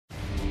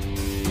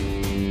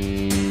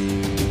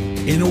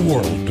In a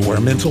world where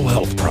mental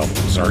health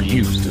problems are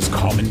used as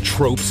common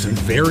tropes in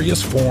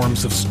various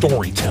forms of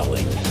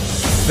storytelling,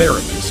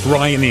 therapist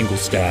Ryan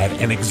Engelstad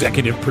and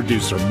executive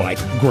producer Mike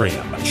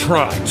Graham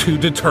try to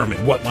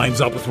determine what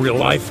lines up with real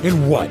life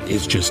and what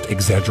is just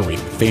exaggerated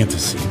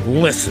fantasy.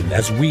 Listen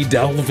as we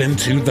delve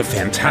into the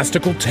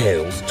fantastical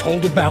tales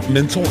told about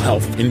mental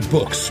health in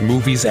books,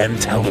 movies,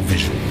 and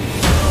television.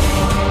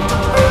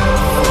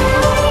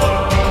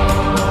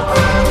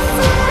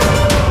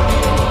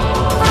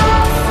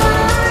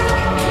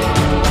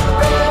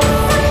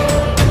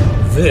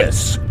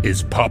 This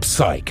is Pop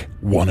Psych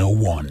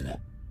 101.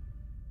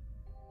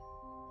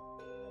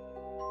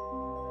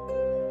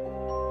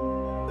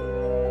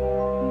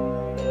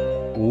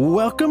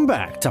 Welcome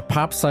back to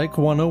Pop Psych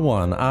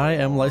 101. I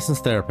am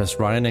licensed therapist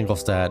Ryan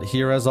Engelstad,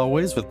 here as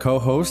always with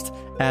co-host,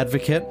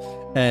 advocate,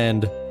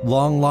 and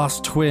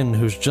long-lost twin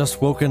who's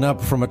just woken up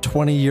from a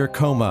 20-year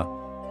coma,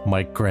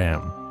 Mike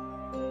Graham.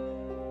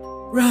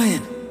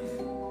 Ryan!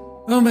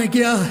 Oh my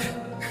god!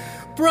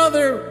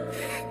 Brother!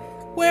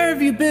 Where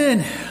have you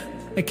been?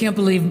 I can't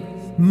believe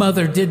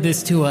Mother did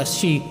this to us.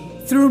 She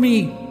threw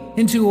me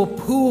into a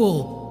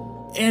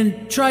pool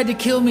and tried to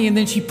kill me, and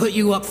then she put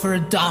you up for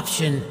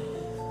adoption.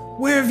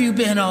 Where have you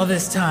been all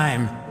this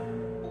time?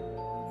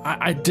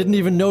 I didn't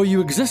even know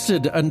you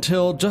existed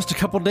until just a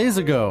couple days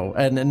ago,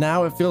 and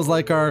now it feels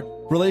like our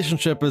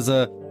relationship is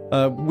a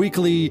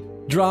weekly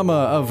drama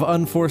of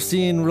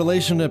unforeseen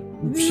relationship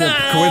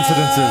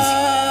coincidences.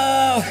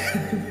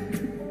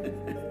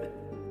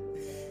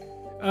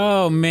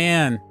 Oh,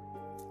 man.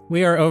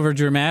 We are over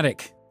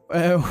dramatic.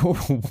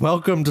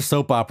 Welcome to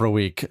Soap Opera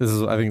Week.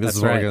 I think this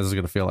is what this is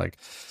going to feel like.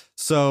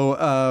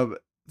 So,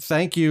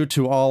 thank you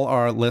to all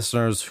our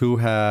listeners who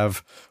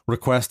have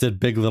requested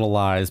Big Little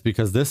Lies,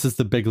 because this is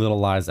the Big Little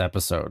Lies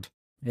episode.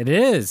 It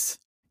is.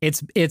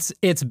 It's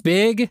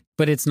big,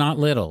 but it's not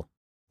little.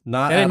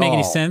 Not that didn't make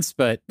any all. sense,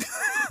 but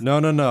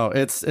No.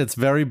 It's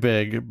very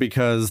big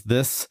because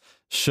this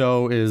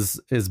show is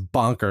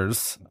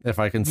bonkers, if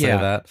I can say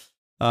that.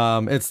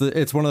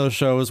 It's one of those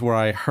shows where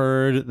I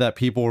heard that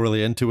people were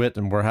really into it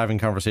and we're having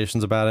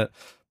conversations about it,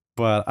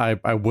 but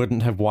I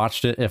wouldn't have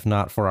watched it if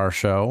not for our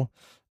show.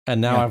 And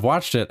now I've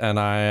watched it and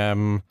I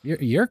am...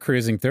 You're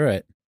cruising through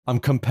it. I'm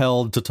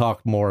compelled to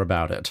talk more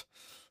about it.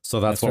 So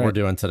that's what we're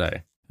doing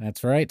today.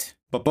 That's right.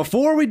 But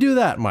before we do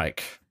that,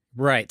 Mike...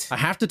 Right. I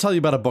have to tell you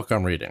about a book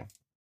I'm reading.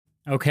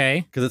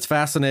 Okay. Because it's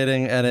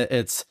fascinating and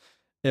it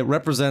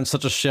represents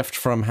such a shift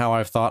from how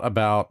I've thought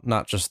about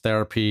not just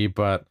therapy,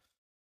 but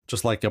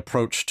just like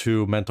approach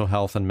to mental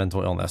health and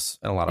mental illness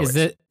in a lot of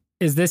ways.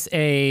 Is this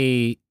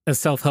a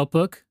self-help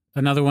book?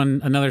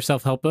 Another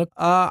self-help book?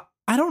 I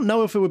don't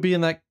know if it would be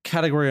in that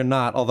category or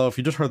not, although if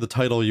you just heard the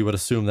title, you would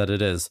assume that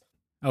it is.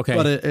 Okay.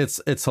 But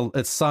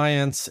it's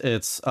science,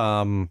 it's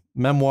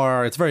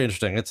memoir, it's very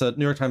interesting. It's a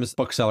New York Times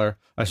bookseller.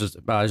 I should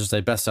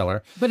say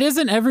bestseller. But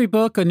isn't every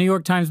book a New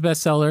York Times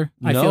bestseller?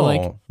 I feel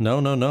like.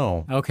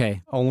 No.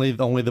 Okay. Only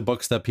the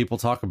books that people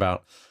talk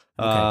about.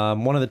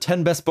 Okay. One of the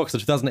 10 best books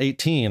of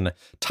 2018,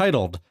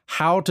 titled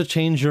How to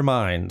Change Your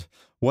Mind: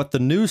 What the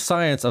New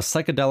Science of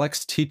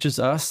Psychedelics Teaches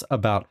Us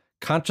About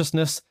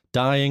Consciousness,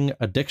 Dying,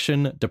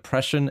 Addiction,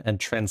 Depression, and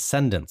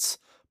Transcendence,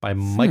 by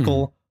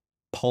Michael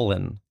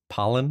Pollan.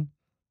 Pollan?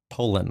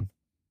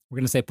 We're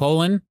going to say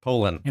Pollan?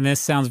 Pollan. And this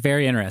sounds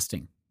very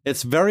interesting.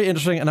 It's very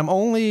interesting, and I'm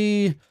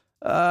only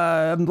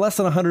less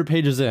than 100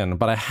 pages in,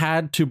 but I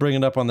had to bring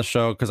it up on the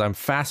show because I'm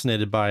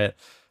fascinated by it.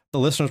 The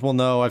listeners will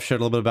know I've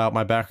shared a little bit about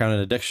my background in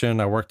addiction.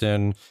 I worked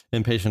in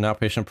inpatient,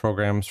 outpatient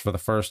programs for the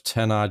first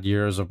 10 odd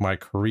years of my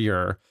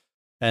career.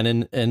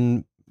 And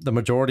in the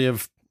majority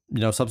of,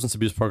 substance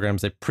abuse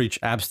programs, they preach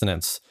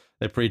abstinence.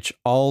 They preach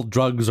all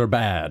drugs are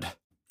bad.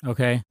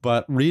 Okay.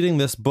 But reading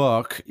this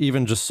book,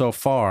 even just so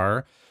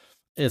far,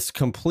 it's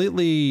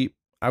completely,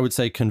 I would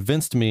say,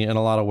 convinced me in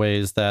a lot of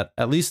ways that,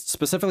 at least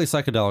specifically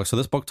psychedelics. So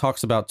this book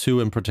talks about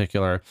two in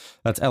particular.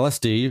 That's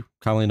LSD,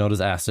 commonly known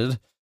as acid,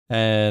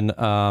 and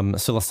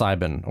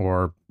psilocybin,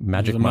 or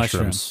magic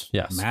mushrooms.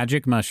 Yes.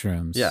 Magic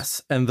mushrooms.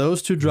 Yes. And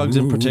those two drugs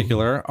in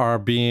particular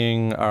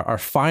are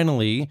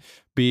finally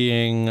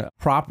being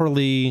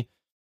properly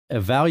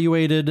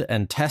evaluated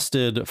and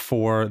tested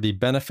for the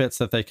benefits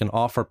that they can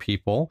offer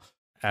people.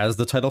 As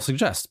the title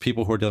suggests,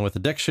 people who are dealing with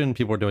addiction,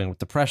 people who are dealing with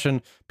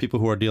depression, people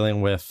who are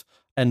dealing with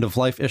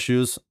end-of-life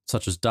issues,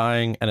 such as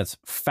dying, and it's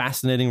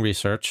fascinating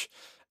research.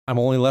 I'm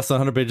only less than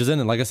 100 pages in,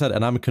 and like I said,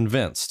 and I'm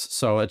convinced.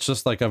 So it's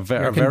just like You're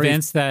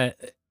convinced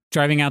that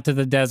driving out to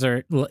the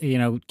desert,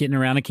 getting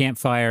around a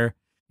campfire,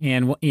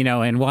 and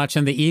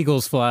watching the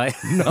eagles fly.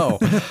 No,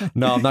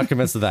 I'm not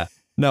convinced of that.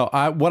 No,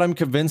 what I'm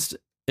convinced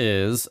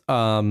is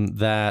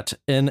that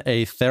in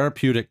a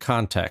therapeutic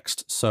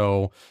context,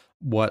 so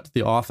what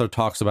the author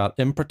talks about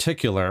in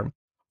particular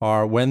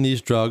are when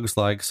these drugs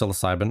like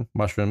psilocybin,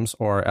 mushrooms,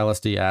 or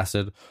LSD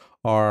acid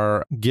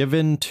are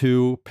given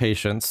to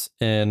patients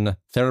in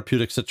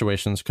therapeutic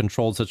situations,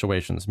 controlled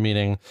situations,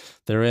 meaning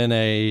they're in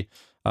a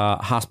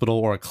hospital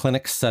or a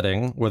clinic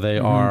setting where they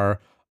are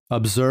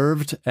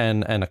observed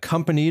and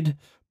accompanied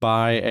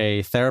by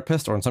a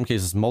therapist, or in some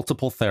cases,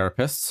 multiple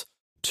therapists,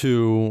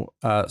 to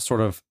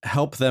sort of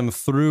help them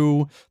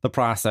through the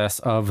process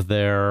of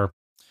their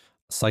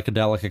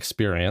psychedelic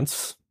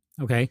experience.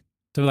 Okay.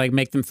 To like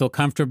make them feel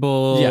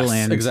comfortable. Yes,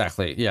 and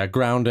exactly. Yeah,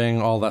 grounding,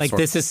 all that like sort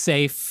this is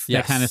safe,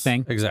 Yes, that kind of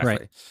thing. Exactly.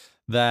 Right.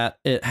 That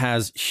it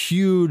has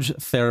huge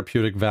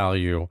therapeutic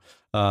value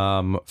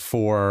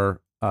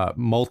for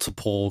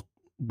multiple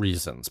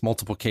reasons,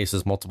 multiple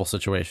cases, multiple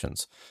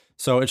situations.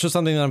 So it's just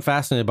something that I'm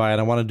fascinated by, and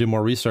I want to do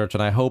more research.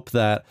 And I hope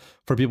that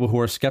for people who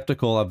are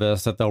skeptical of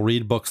this, that they'll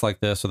read books like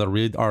this or they'll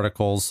read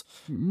articles.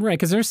 Right,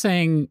 because they're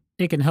saying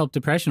it can help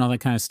depression, all that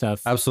kind of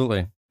stuff.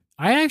 Absolutely.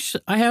 I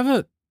have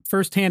a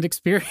firsthand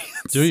experience.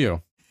 Do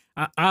you?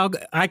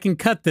 I can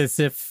cut this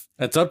if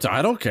It's up to.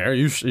 I don't care.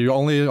 You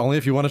only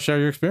if you want to share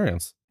your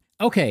experience.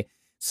 Okay,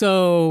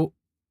 so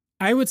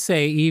I would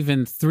say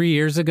even 3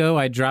 years ago,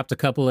 I dropped a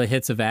couple of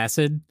hits of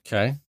acid,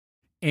 Okay.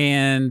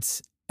 and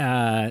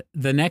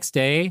the next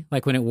day,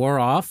 like when it wore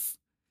off,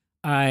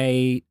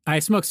 I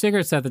smoked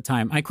cigarettes at the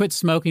time. I quit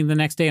smoking the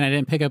next day, and I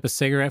didn't pick up a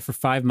cigarette for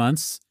 5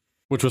 months.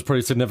 Which was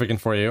pretty significant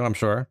for you, I'm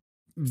sure.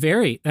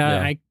 Very.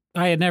 Yeah.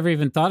 I had never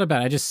even thought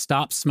about it. I just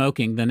stopped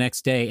smoking the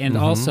next day, and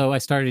also I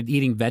started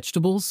eating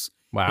vegetables.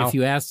 Wow. If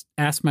you ask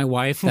my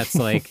wife, that's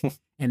like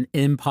an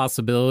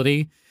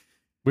impossibility.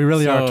 We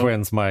really are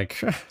twins,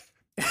 Mike.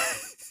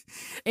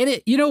 And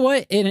it, you know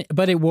what?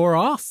 But it wore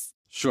off.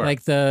 Sure.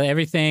 Like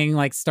everything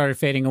like started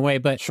fading away.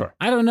 But Sure.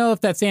 I don't know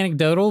if that's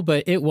anecdotal,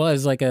 but it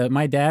was like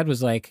my dad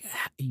was like,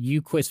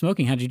 "You quit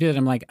smoking. How'd you do that?"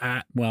 I'm like,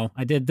 well,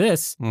 I did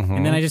this.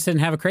 And then I just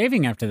didn't have a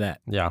craving after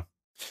that. Yeah.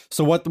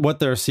 So what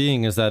they're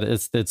seeing is that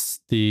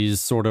it's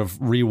these sort of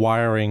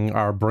rewiring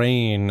our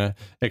brain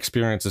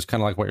experiences,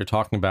 kind of like what you're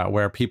talking about,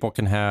 where people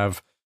can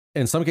have,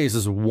 in some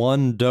cases,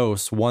 one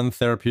dose, one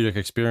therapeutic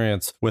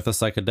experience with a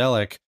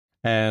psychedelic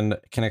and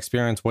can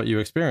experience what you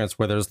experience,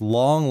 where there's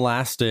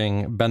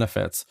long-lasting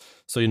benefits.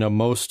 So,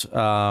 most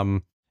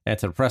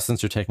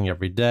antidepressants you're taking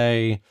every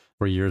day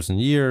for years and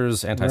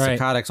years,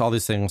 antipsychotics, all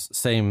these things,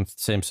 same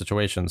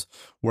situations.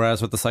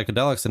 Whereas with the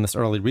psychedelics in this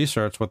early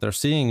research, what they're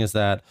seeing is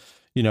that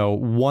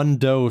one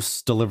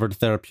dose delivered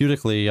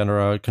therapeutically under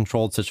a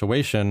controlled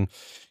situation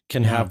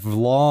can have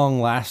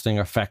long-lasting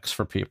effects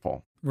for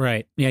people.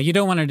 Right. Yeah, you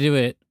don't want to do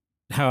it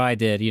how I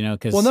did,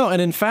 because... Well, no,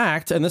 and in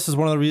fact, and this is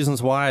one of the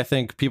reasons why I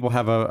think people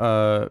have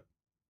an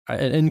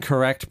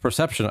incorrect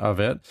perception of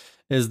it,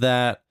 is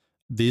that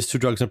these two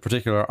drugs in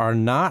particular are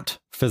not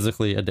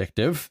physically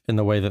addictive in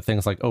the way that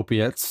things like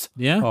opiates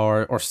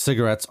or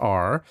cigarettes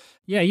are.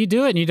 Yeah, you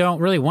do it and you don't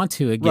really want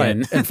to again.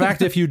 Right. In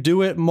fact, if you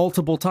do it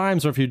multiple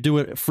times or if you do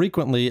it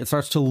frequently, it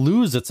starts to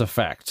lose its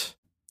effect.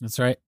 That's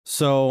right.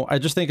 So I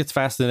just think it's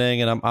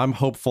fascinating, and I'm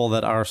hopeful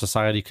that our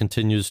society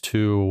continues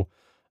to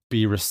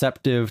be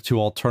receptive to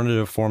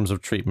alternative forms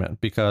of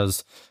treatment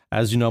because,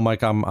 as you know,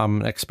 Mike, I'm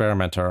an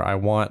experimenter. I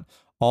want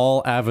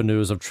all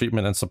avenues of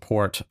treatment and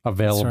support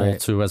available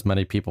to as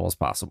many people as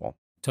possible.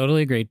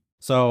 Totally agreed.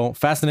 So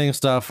fascinating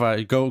stuff.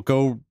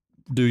 Go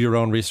do your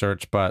own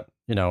research, but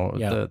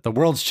the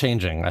world's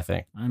changing, I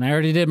think. And I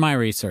already did my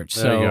research.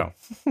 There you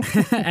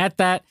go. At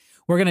that,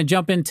 we're going to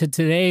jump into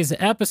today's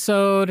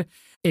episode.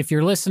 If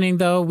you're listening,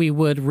 though, we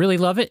would really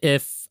love it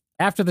if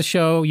after the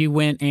show you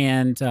went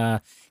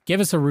and give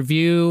us a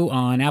review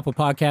on Apple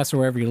Podcasts or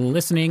wherever you're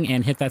listening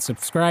and hit that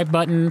subscribe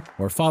button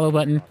or follow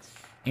button.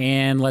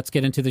 And let's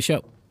get into the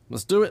show.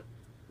 Let's do it.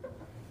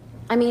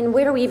 I mean,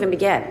 where do we even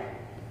begin,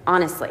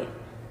 honestly,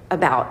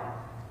 about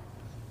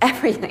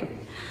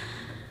everything?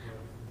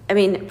 I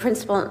mean,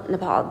 Principal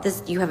Nepal,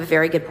 you have a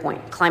very good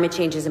point. Climate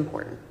change is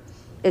important.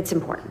 It's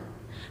important.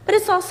 But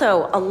it's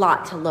also a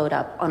lot to load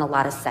up on a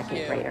lot of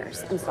second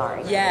graders. I'm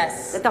sorry.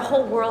 Yes. That the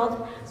whole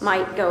world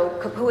might go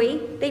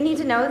kapooey. They need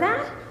to know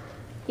that.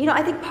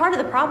 I think part of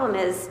the problem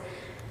is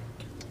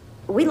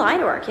we lie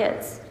to our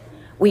kids.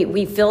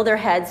 We fill their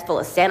heads full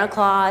of Santa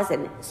Claus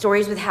and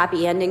stories with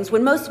happy endings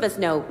when most of us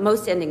know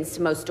most endings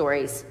to most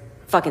stories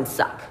fucking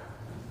suck.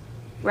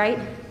 Right?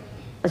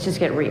 Let's just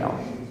get real.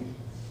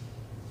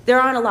 There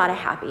aren't a lot of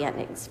happy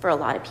endings for a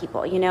lot of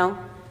people,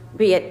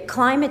 Be it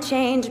climate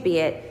change, be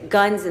it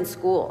guns in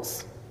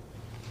schools.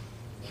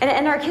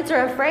 And our kids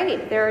are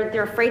afraid.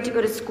 They're afraid to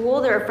go to school.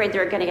 They're afraid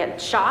they're going to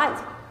get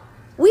shot.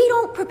 We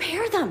don't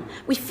prepare them.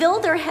 We fill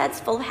their heads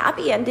full of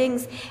happy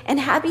endings and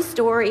happy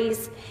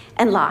stories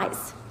and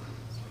lies.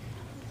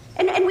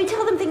 And we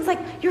tell them things like,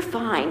 you're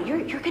fine, you're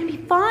going to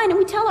be fine. And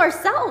we tell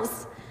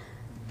ourselves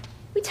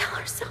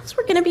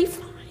we're going to be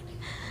fine.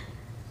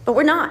 But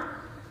we're not.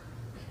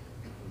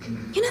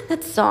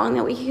 That song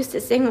that we used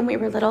to sing when we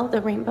were little,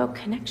 The Rainbow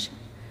Connection?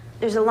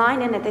 There's a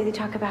line in it that they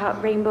talk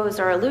about rainbows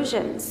are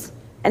illusions.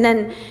 And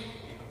then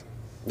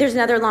there's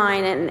another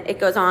line, and it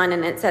goes on,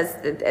 and it says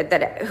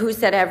that who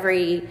said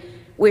every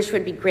wish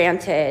would be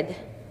granted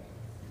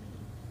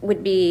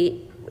would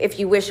be if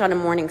you wish on a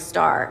morning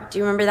star. Do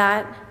you remember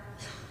that?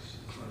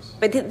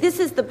 But this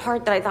is the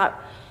part that I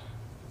thought,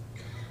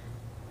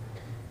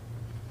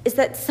 is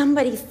that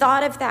somebody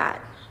thought of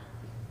that.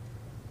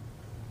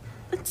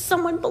 And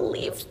someone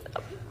believed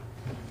them.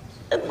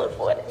 And look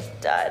what it's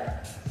done.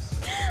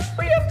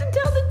 We have to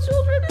tell the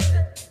children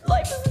that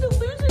life is an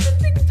illusion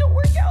and things don't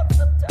work out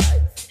sometimes.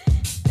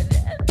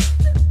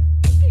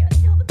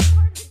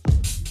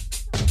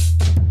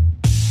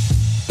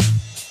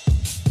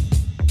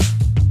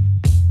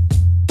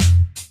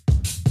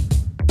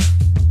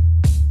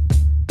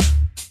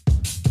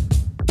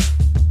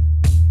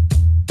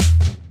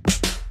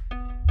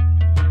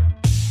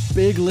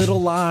 Big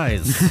Little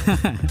Lies.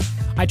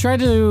 I tried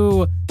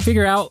to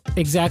figure out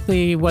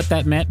exactly what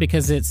that meant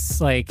because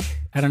it's like,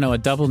 I don't know, a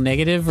double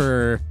negative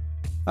or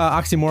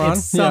Oxymoron?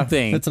 it's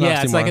something. Yeah, it's an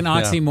oxymoron. It's like an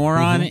Yeah.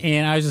 oxymoron.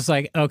 And I was just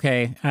like,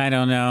 okay, I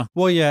don't know.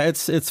 Well, yeah,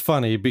 it's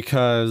funny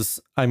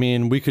because, I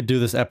mean, we could do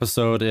this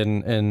episode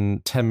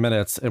in 10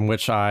 minutes in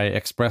which I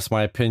express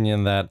my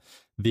opinion that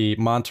the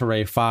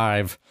Monterey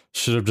Five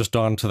should have just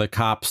gone to the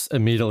cops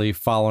immediately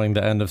following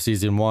the end of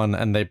season 1,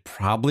 and they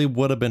probably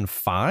would have been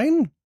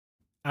fine.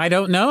 I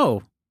don't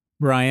know,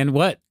 Ryan,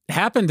 what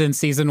happened in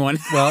season 1?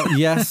 Well,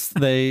 yes,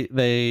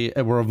 they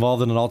were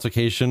involved in an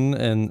altercation.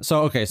 And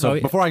so, okay, so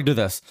before I do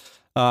this,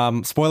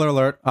 spoiler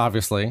alert,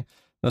 obviously,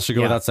 that should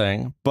go without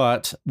saying,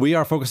 but we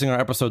are focusing our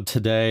episode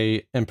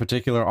today in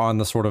particular on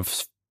the sort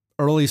of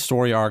early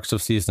story arcs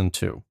of season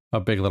 2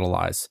 of Big Little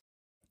Lies.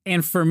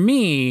 And for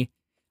me,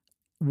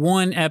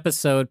 one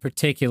episode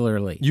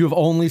particularly. You have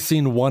only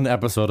seen one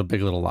episode of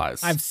Big Little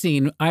Lies. I've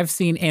seen,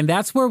 and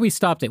that's where we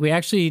stopped it. We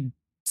actually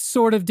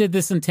sort of did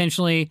this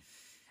intentionally,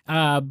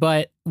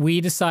 but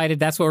we decided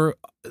that's what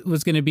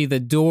was going to be the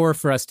door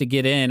for us to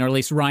get in, or at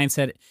least Ryan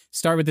said,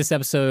 start with this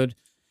episode.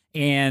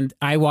 And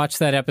I watched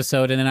that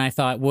episode, and then I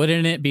thought,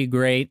 wouldn't it be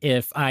great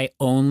if I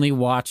only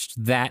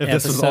watched that episode?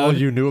 This is all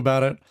you knew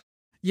about it?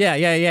 Yeah.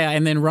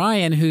 And then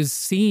Ryan, who's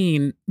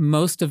seen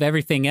most of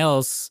everything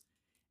else,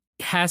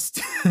 has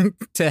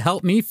to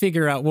help me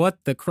figure out what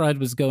the crud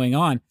was going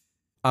on.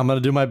 I'm going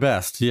to do my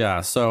best.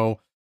 Yeah. So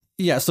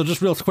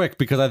just real quick,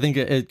 because I think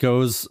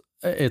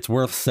it's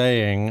worth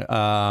saying,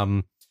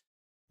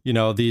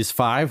 these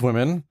 5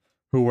 women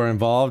who were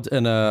involved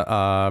in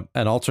an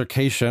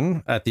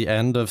altercation at the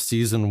end of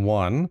season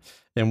 1,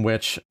 in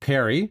which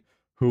Perry,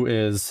 who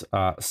is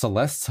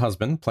Celeste's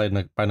husband,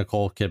 played by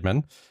Nicole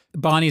Kidman.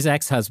 Bonnie's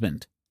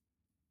ex-husband.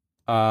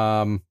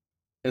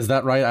 Is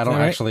that right?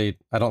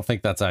 I don't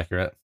think that's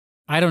accurate.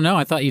 I don't know.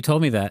 I thought you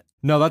told me that.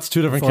 No, that's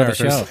 2 different Before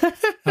characters.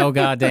 Oh,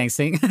 God dang.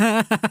 See?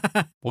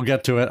 We'll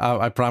get to it.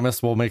 I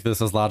promise we'll make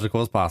this as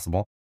logical as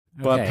possible.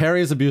 But Okay.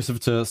 Perry is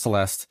abusive to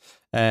Celeste,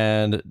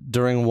 and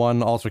during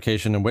one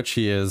altercation in which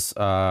he is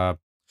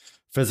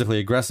physically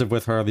aggressive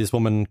with her, these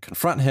women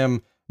confront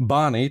him.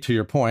 Bonnie, to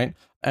your point,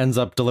 ends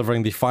up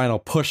delivering the final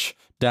push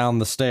down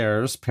the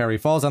stairs. Perry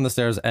falls down the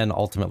stairs and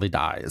ultimately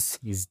dies.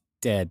 He's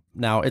dead.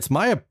 Now, it's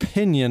my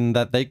opinion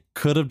that they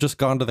could have just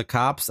gone to the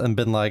cops and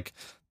been like,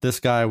 this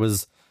guy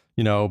was,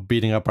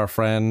 beating up our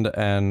friend,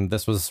 and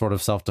this was sort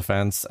of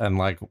self-defense, and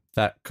like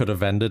that could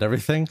have ended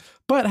everything.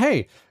 But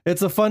hey,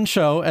 it's a fun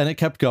show, and it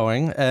kept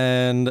going,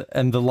 and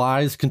the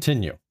lies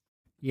continue.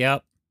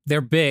 Yep.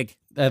 They're big.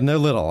 And they're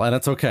little, and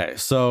it's okay.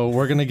 So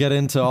we're going to get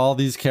into all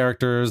these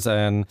characters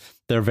and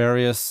their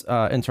various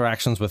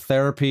interactions with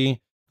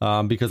therapy,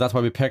 because that's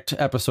why we picked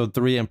episode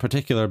 3 in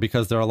particular,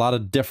 because there are a lot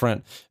of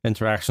different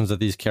interactions that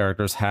these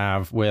characters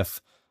have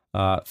with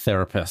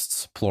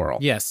therapists, plural.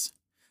 Yes.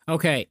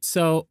 Okay,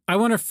 so I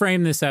want to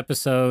frame this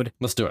episode.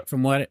 Let's do it.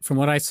 From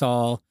what I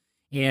saw,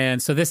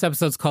 and so this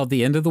episode's called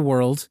 "The End of the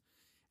World,"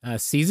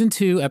 season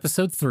 2,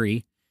 episode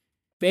 3.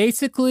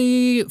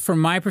 Basically, from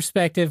my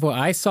perspective, what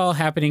I saw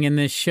happening in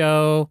this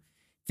show,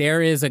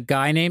 there is a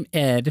guy named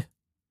Ed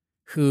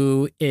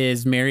who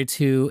is married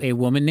to a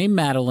woman named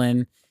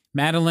Madeline.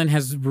 Madeline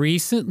has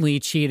recently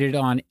cheated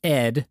on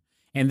Ed,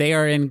 and they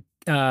are in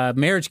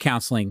marriage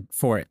counseling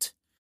for it.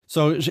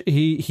 So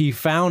he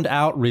found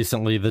out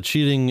recently the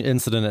cheating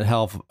incident at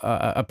Health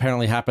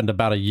apparently happened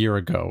about a year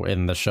ago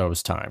in the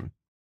show's time.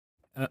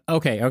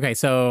 Okay.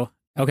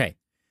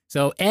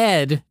 So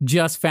Ed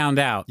just found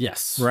out.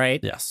 Yes. Right?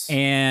 Yes.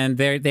 And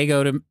they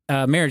go to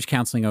marriage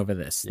counseling over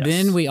this. Yes.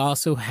 Then we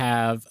also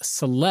have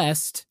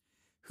Celeste,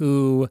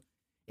 who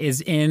is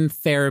in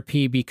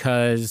therapy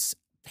because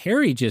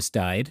Perry just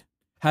died.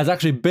 Has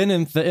actually been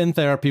in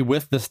therapy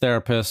with this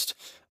therapist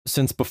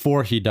since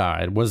before he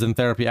died, was in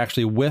therapy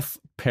actually with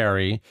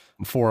Perry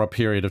for a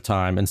period of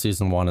time in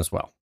season 1 as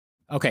well.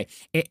 Okay.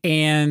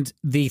 And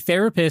the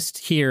therapist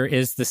here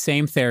is the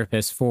same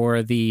therapist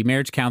for the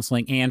marriage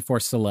counseling and for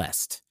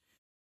Celeste.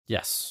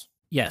 Yes.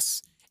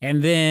 Yes.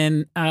 And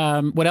then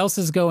what else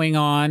is going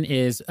on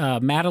is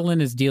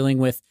Madeline is dealing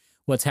with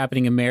what's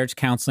happening in marriage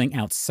counseling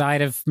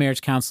outside of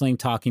marriage counseling,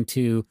 talking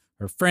to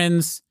her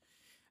friends.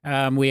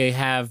 We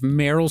have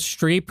Meryl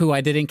Streep, who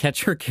I didn't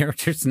catch her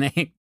character's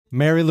name.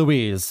 Mary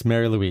Louise.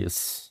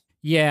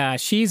 Yeah,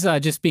 she's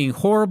just being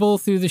horrible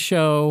through the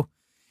show.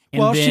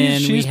 And well, then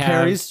she's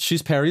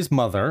Perry's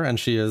mother, and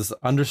she is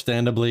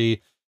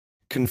understandably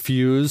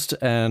confused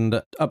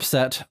and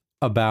upset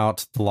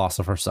about the loss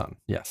of her son.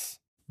 Yes.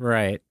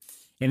 Right.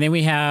 And then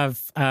we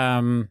have,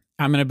 I'm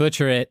going to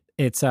butcher it.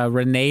 It's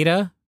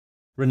Renata,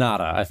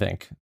 I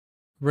think.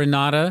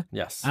 Renata.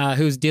 Yes.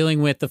 Who's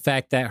dealing with the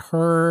fact that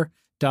her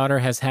daughter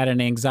has had an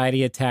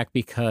anxiety attack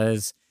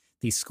because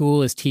the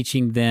school is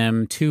teaching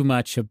them too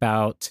much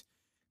about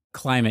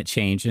climate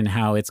change and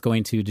how it's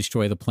going to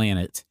destroy the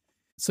planet.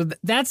 So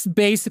that's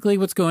basically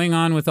what's going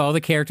on with all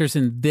the characters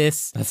in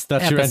this That's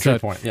episode. your entry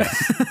point,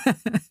 yes.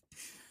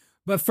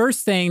 But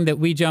first thing that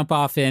we jump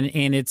off in,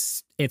 and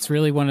it's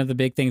really one of the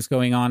big things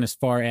going on as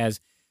far as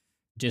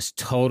just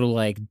total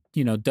like,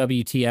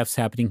 WTF's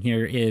happening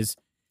here is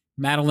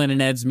Madeline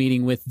and Ed's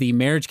meeting with the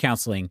marriage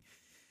counseling.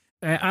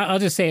 I'll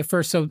just say it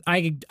first. So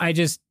I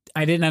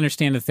didn't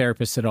understand the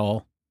therapist at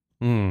all.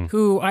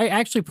 Who I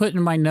actually put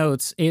in my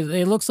notes.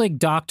 It looks like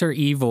Dr.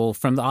 Evil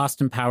from the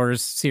Austin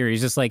Powers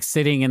series, just like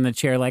sitting in the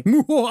chair, like,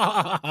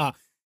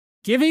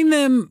 giving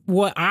them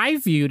what I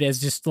viewed as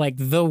just like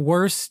the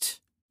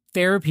worst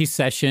therapy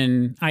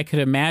session I could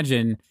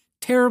imagine.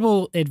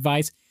 Terrible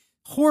advice,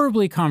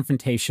 horribly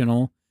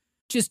confrontational,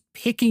 just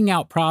picking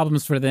out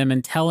problems for them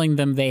and telling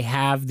them they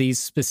have these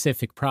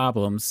specific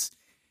problems.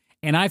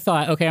 And I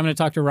thought, okay, I'm going to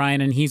talk to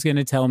Ryan and he's going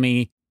to tell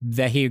me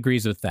that he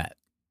agrees with that.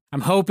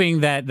 I'm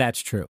hoping that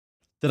that's true.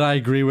 Did I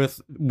agree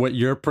with what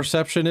your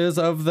perception is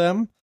of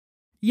them?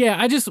 Yeah,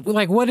 I just,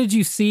 like, what did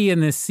you see in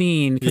this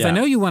scene? Because I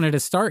know you wanted to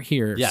start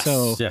here. Yes,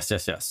 so.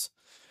 yes.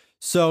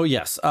 So,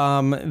 yes,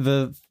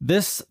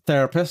 this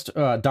therapist,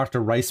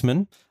 Dr.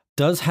 Reisman,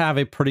 does have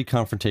a pretty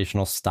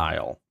confrontational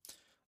style.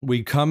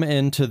 We come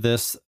into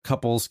this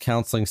couples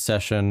counseling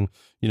session,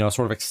 sort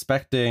of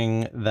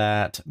expecting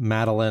that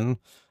Madeline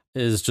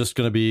is just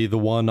going to be the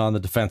one on the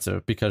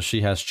defensive because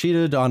she has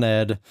cheated on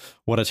Ed.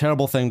 What a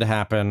terrible thing to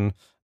happen.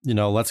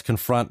 Let's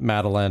confront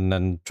Madeline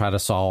and try to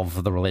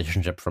solve the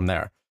relationship from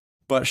there.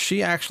 But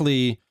she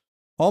actually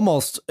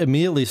almost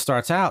immediately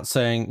starts out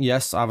saying,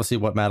 yes, obviously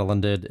what Madeline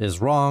did is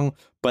wrong,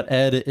 but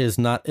Ed is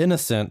not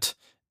innocent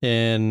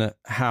in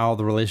how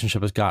the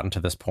relationship has gotten to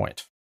this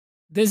point.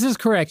 This is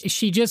correct.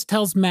 She just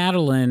tells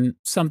Madeline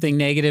something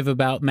negative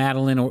about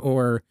Madeline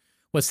or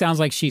what sounds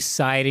like she's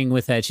siding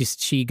with Ed.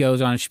 She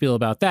goes on a spiel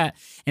about that.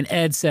 And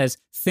Ed says,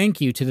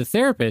 thank you to the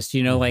therapist,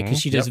 like, 'cause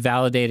she just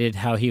validated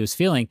how he was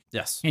feeling.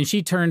 Yes. And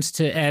she turns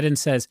to Ed and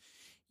says,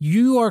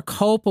 you are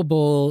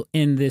culpable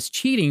in this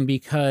cheating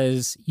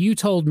because you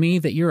told me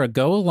that you're a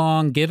go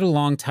along, get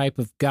along type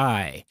of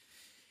guy.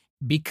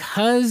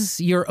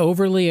 Because you're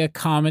overly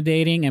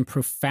accommodating and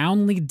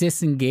profoundly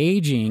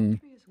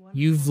disengaging,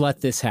 you've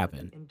let this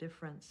happen.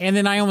 And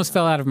then I almost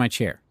fell out of my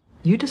chair.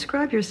 You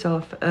describe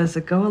yourself as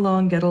a go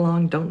along, get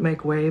along, don't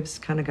make waves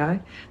kind of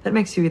guy. That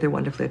makes you either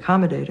wonderfully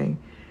accommodating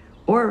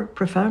or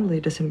profoundly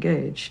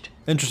disengaged.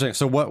 Interesting.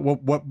 So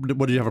what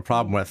do you have a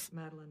problem with?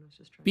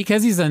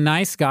 Because he's a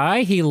nice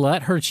guy, he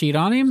let her cheat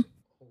on him?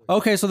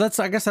 Okay, so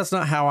I guess that's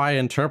not how I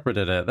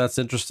interpreted it. That's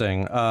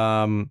interesting.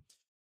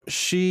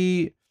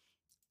 She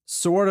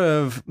sort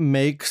of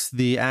makes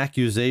the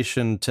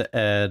accusation to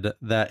Ed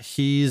that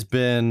he's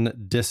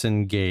been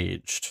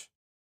disengaged.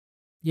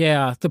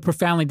 Yeah, the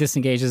profoundly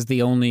disengaged is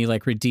the only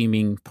like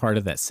redeeming part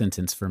of that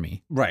sentence for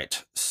me.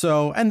 Right.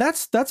 So, and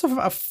that's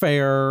a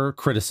fair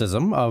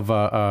criticism of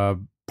a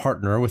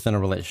partner within a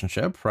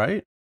relationship,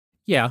 right?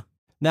 Yeah.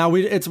 Now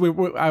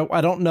I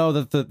don't know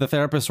that the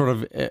therapist sort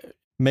of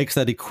makes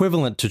that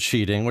equivalent to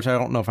cheating, which I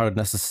don't know if I would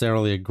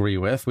necessarily agree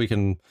with. We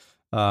can.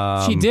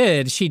 She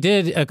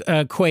did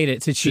equate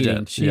it to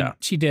cheating.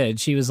 She did.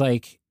 She was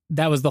like,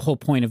 that was the whole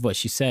point of what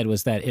she said,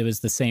 was that it was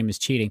the same as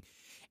cheating.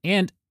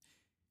 And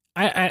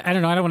I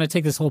don't know. I don't want to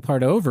take this whole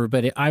part over,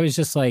 but I was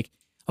just like,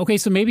 okay,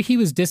 so maybe he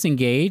was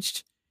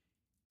disengaged,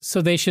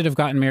 so they should have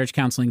gotten marriage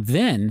counseling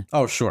then.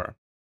 Oh, sure.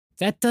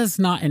 That does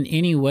not in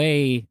any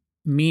way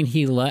mean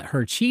he let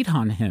her cheat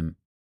on him.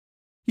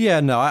 Yeah,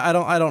 no, I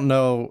don't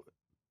know,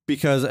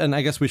 because, and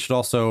I guess we should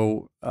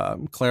also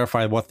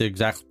clarify what the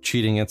exact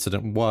cheating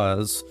incident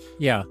was.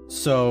 Yeah.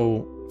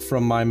 So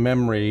from my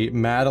memory,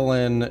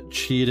 Madeline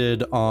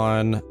cheated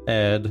on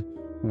Ed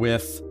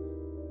with.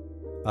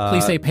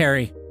 Please say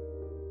Perry.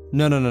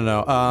 No.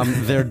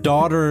 Their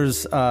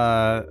daughter's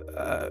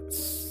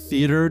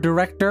theater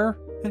director,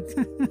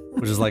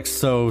 which is like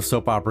so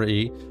soap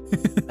opera-y.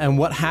 And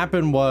what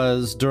happened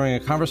was, during a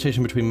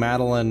conversation between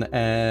Madeline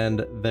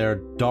and their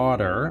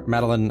daughter,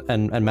 Madeline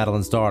and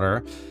Madeline's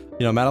daughter,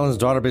 Madeline's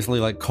daughter basically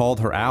like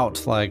called her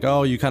out, like,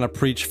 oh, you kind of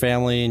preach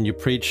family and you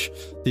preach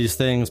these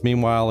things.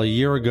 Meanwhile, a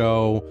year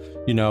ago,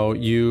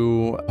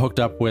 you hooked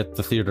up with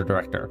the theater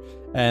director.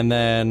 And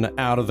then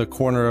out of the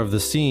corner of the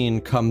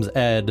scene comes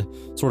Ed,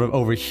 sort of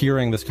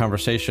overhearing this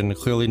conversation,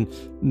 clearly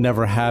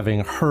never having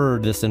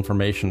heard this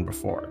information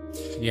before.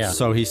 Yeah.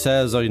 So he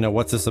says, oh,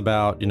 what's this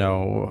about,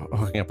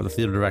 hooking up with the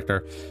theater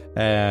director?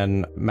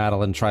 And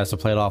Madeline tries to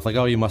play it off like,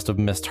 oh, you must have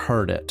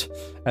misheard it.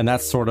 And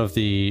that's sort of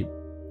the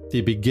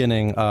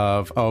beginning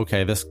of, oh,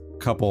 okay, this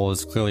couple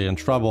is clearly in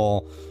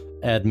trouble.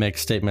 Ed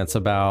makes statements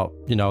about,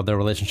 their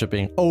relationship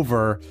being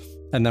over.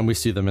 And then we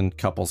see them in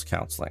couples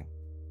counseling.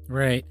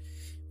 Right.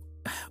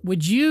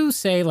 Would you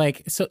say,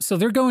 like, so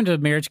they're going to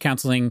marriage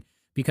counseling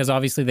because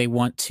obviously they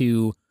want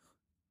to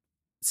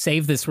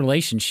save this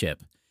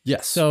relationship.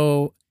 Yes.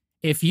 So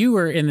if you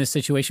were in this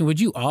situation, would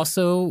you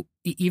also,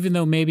 even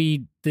though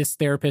maybe this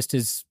therapist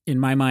is, in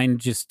my mind,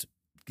 just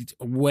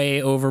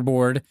way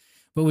overboard,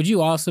 but would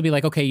you also be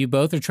like, okay, you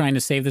both are trying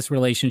to save this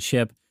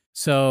relationship,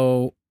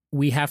 so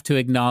we have to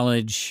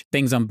acknowledge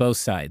things on both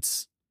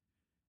sides?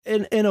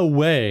 In a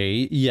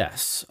way,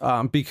 yes.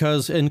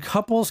 Because in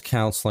couples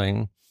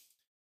counseling,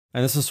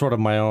 and this is sort of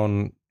my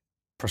own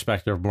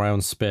perspective, my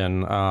own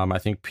spin, I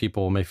think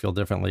people may feel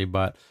differently,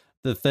 but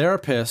the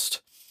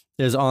therapist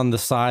is on the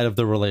side of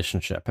the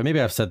relationship. And maybe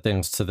I've said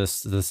things to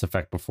this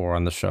effect before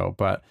on the show,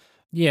 but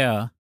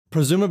Yeah.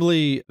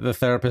 presumably the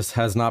therapist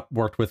has not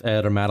worked with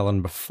Ed or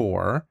Madeline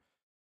before.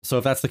 So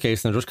if that's the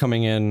case, and they're just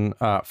coming in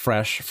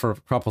fresh for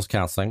couples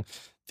counseling,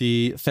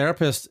 the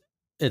therapist,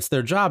 it's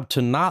their job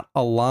to not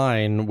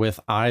align with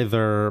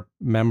either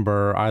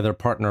member, either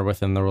partner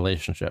within the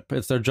relationship.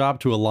 It's their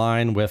job to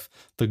align with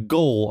the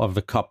goal of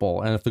the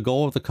couple. And if the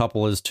goal of the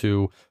couple is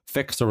to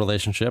fix the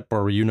relationship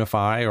or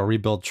reunify or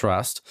rebuild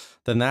trust,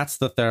 then that's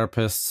the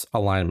therapist's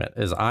alignment,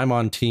 is I'm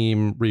on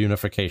team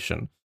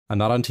reunification. I'm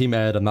not on team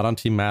Ed. I'm not on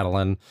team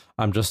Madeline.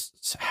 I'm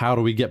just, how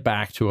do we get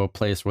back to a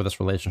place where this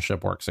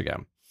relationship works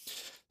again?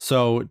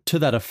 So to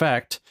that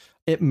effect,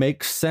 it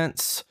makes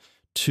sense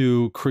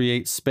to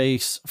create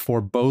space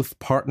for both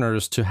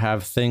partners to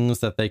have things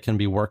that they can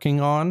be working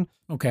on.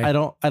 Okay. I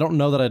don't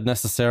know that I'd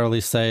necessarily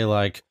say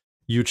like,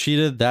 you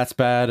cheated, that's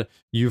bad.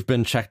 You've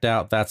been checked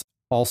out, that's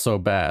also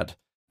bad.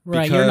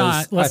 Right. Because You're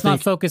not. Let's not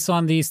think- focus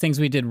on these things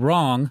we did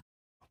wrong.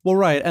 Well,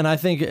 right. And I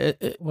think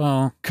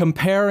Well,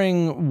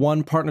 comparing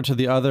one partner to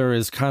the other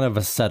is kind of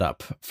a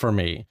setup for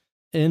me.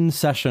 In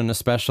session,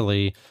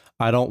 especially,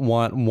 I don't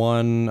want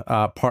one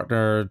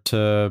partner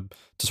to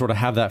sort of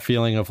have that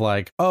feeling of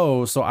like,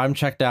 oh, so I'm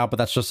checked out, but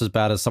that's just as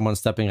bad as someone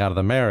stepping out of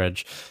the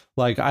marriage.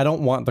 Like, I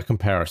don't want the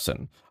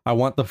comparison. I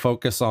want the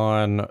focus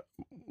on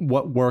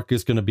what work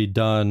is going to be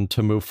done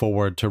to move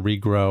forward, to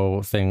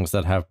regrow things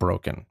that have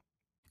broken.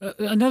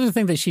 another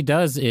thing that she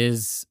does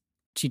is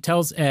she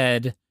tells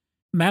Ed,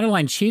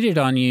 Madeline cheated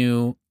on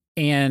you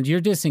and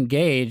you're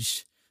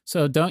disengaged.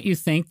 So don't you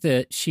think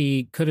that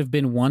she could have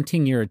been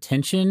wanting your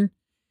attention?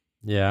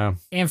 Yeah.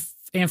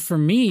 And for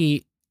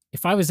me,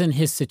 if I was in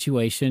his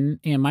situation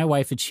and my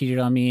wife had cheated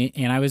on me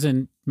and I was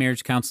in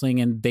marriage counseling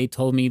and they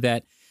told me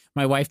that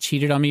my wife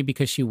cheated on me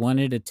because she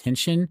wanted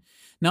attention,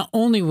 not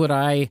only would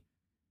I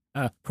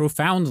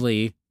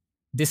profoundly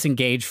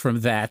disengage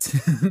from that,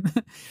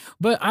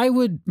 but I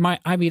would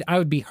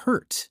be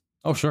hurt.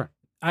 Oh, sure.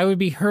 I would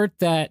be hurt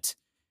that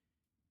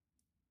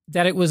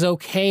it was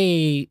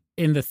okay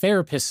in the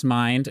therapist's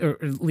mind, or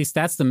at least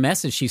that's the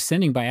message she's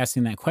sending by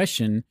asking that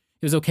question.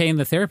 It was okay in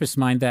the therapist's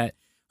mind that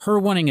her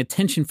wanting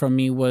attention from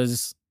me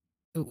was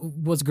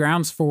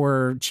grounds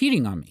for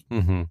cheating on me.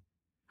 Mm-hmm.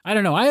 I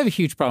don't know. I have a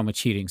huge problem with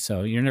cheating,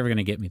 so you're never going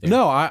to get me there.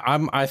 No,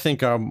 I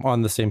think I'm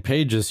on the same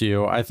page as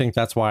you. I think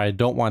that's why I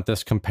don't want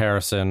this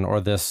comparison or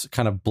this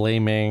kind of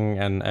blaming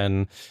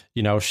and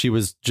you know, she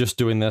was just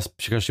doing this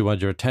because she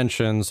wanted your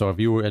attention. So if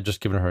you had just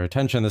given her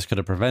attention, this could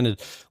have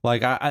prevented.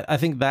 Like, I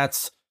think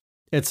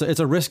it's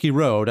a risky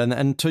road.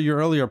 And to your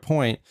earlier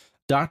point,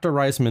 Dr.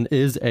 Reisman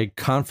is a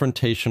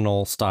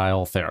confrontational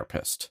style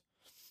therapist.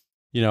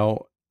 You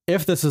know,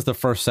 if this is the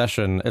first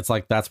session, it's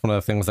like that's one of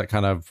the things that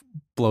kind of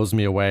blows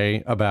me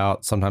away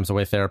about sometimes the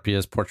way therapy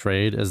is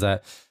portrayed, is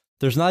that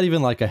there's not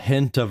even like a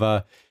hint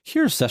of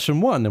here's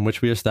session 1 in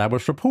which we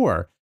establish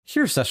rapport.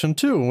 Here's session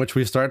 2 in which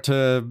we start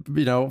to,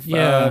 you know,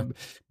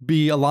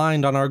 be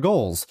aligned on our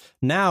goals.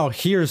 Now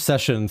here's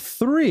session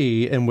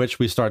 3 in which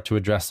we start to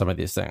address some of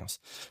these things.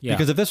 Yeah.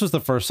 Because if this was the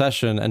first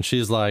session and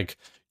she's like,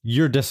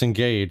 you're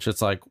disengaged,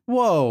 it's like,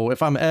 whoa,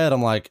 if I'm Ed,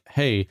 I'm like,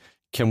 hey,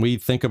 can we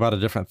think about a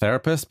different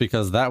therapist?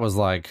 Because that was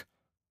like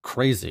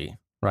crazy,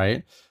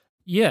 right?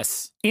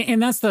 Yes.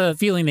 And that's the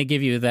feeling they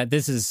give you, that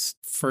this is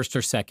first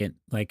or second.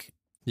 Like,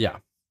 Yeah.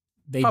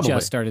 they Probably.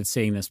 just started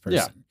seeing this person.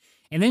 Yeah.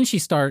 And then she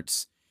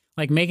starts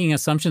like making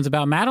assumptions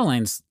about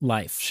Madeline's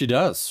life. She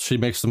does. She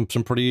makes some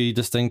pretty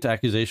distinct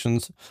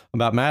accusations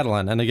about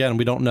Madeline. And again,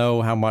 we don't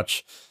know how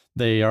much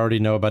they already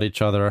know about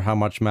each other, how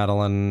much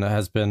Madeline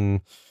has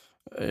been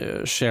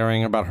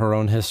sharing about her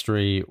own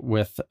history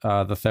with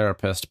the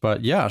therapist.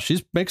 But yeah,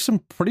 she makes some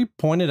pretty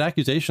pointed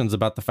accusations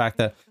about the fact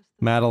that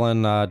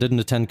Madeline didn't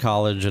attend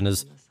college and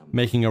is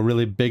making a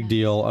really big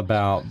deal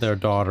about their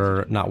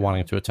daughter not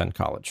wanting to attend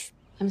college.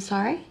 I'm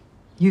sorry?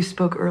 You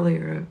spoke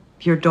earlier of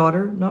your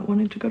daughter not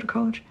wanting to go to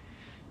college.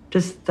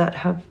 Does that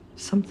have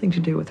something to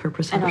do with her I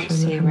perception? don't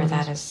see of her where that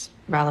mother's- is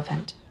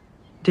relevant.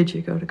 Did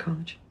you go to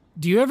college?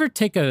 Do you ever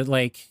take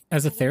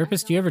as a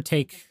therapist, do you ever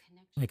take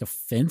like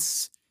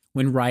offense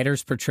when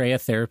writers portray a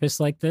therapist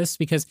like this?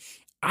 Because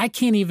I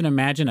can't even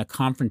imagine a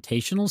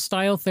confrontational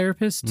style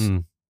therapist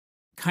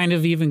kind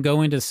of even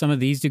go into some of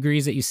these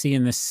degrees that you see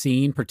in this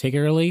scene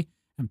particularly.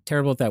 I'm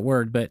terrible at that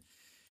word, but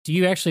do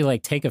you actually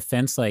like take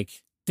offense like,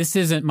 this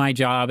isn't my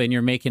job and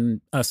you're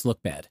making us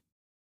look bad?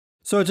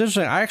 So it's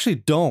interesting. I actually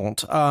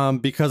don't,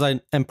 partly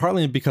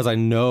because I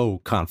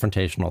know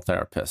confrontational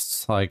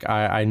therapists. Like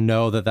I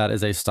know that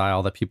is a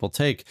style that people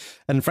take.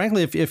 And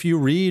frankly, if you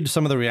read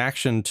some of the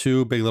reaction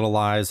to Big Little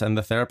Lies and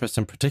the therapist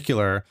in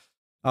particular,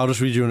 I'll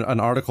just read you an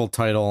article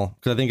title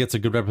because I think it's a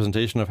good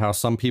representation of how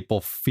some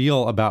people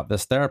feel about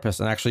this therapist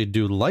and actually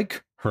do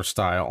like her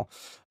style.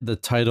 The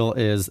title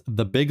is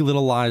 "The Big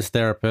Little Lies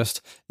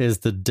Therapist is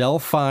the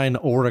Delphine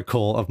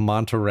Oracle of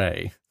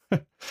Monterey."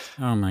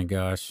 Oh my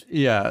gosh.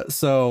 Yeah.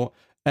 So,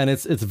 and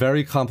it's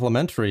very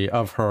complimentary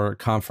of her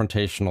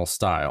confrontational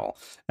style.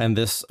 And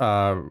this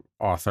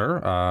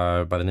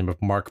author, by the name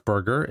of Mark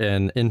Berger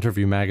in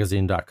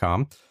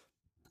interviewmagazine.com,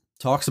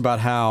 talks about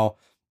how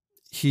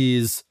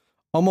he's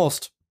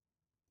almost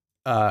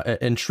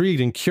intrigued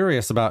and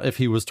curious about if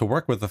he was to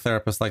work with a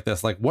therapist like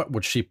this, like what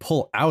would she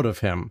pull out of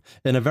him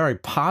in a very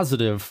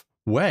positive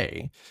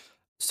way.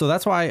 So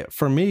that's why,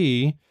 for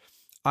me,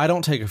 I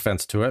don't take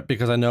offense to it,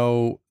 because I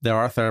know there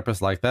are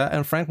therapists like that.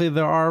 And frankly,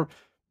 there are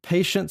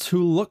patients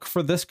who look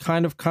for this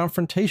kind of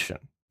confrontation.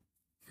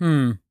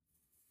 That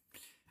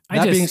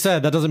being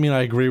said, that doesn't mean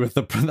I agree with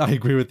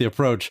the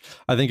approach.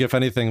 I think, if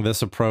anything,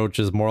 this approach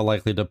is more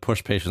likely to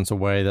push patients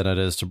away than it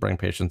is to bring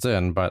patients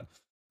in. But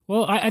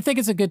well, I think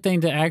it's a good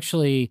thing to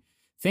actually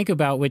think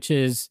about, which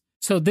is,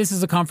 so this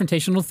is a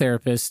confrontational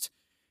therapist.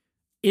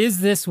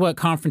 Is this what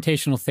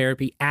confrontational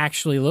therapy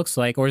actually looks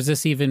like? Or is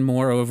this even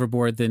more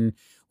overboard than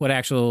what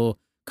actual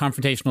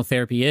confrontational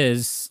therapy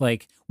is?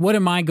 Like, what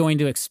am I going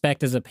to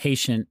expect as a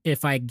patient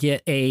if I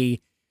get a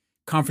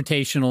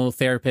confrontational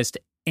therapist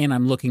and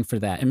I'm looking for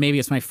that? And maybe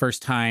it's my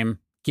first time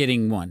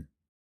getting one.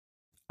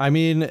 I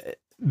mean,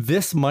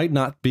 this might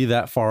not be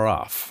that far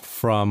off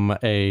from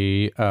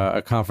a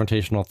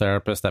confrontational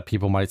therapist that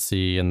people might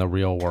see in the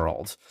real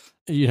world.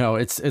 You know,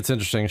 it's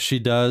interesting. She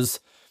does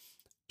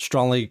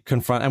strongly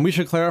confront, and we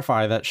should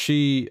clarify that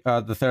she,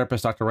 the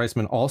therapist, Dr.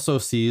 Reisman, also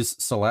sees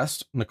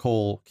Celeste,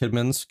 Nicole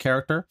Kidman's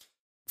character,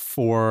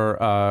 for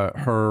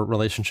her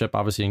relationship,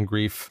 obviously in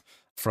grief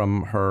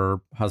from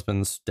her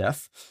husband's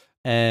death,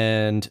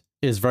 and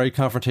is very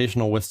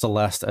confrontational with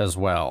Celeste as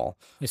well.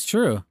 It's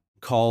true.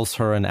 Calls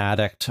her an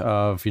addict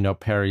of,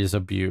 Perry's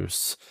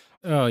abuse.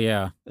 Oh,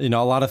 yeah. A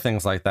lot of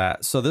things like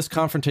that. So this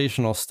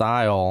confrontational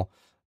style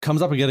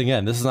comes up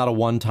again. This is not a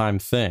one-time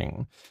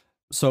thing.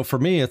 So for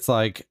me, it's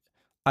like,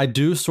 I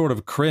do sort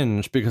of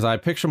cringe, because I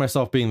picture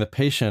myself being the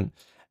patient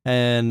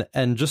and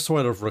just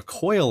sort of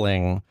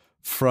recoiling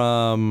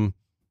from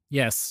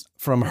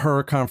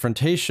her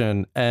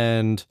confrontation.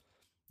 And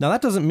now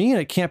that doesn't mean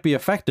it can't be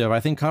effective. I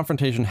think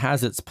confrontation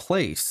has its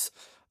place.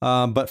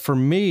 But for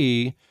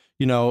me,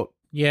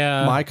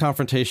 my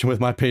confrontation with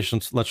my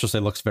patients, let's just say,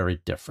 looks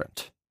very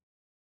different.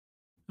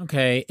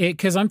 Okay.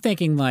 Because I'm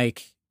thinking,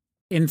 like,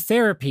 in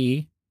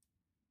therapy,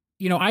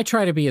 I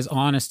try to be as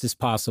honest as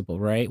possible,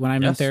 right? When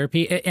I'm in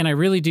therapy, and I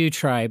really do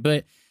try,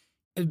 but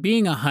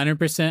being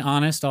 100%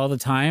 honest all the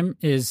time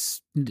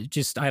is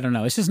just, I don't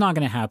know. It's just not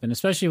going to happen,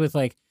 especially with,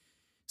 like,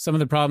 some of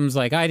the problems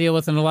like I deal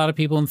with and a lot of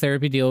people in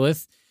therapy deal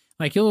with.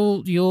 Like,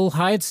 you'll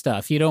hide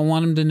stuff. You don't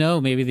want them to know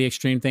maybe the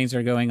extreme things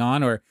are going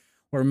on, or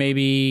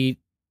maybe,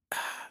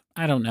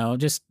 I don't know,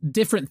 just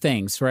different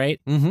things, right?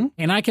 Mm-hmm.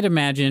 And I could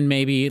imagine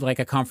maybe like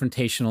a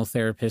confrontational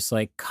therapist,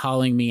 like,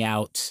 calling me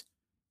out,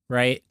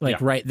 right? Like,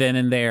 right then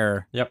and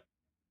there. Yep.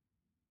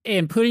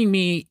 And putting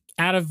me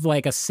out of,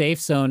 like, a safe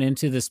zone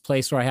into this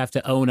place where I have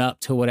to own up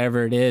to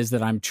whatever it is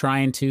that I'm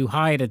trying to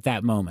hide at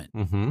that moment.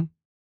 Mm-hmm.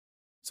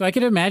 So I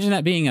could imagine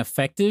that being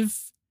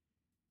effective.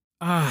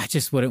 I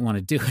just wouldn't want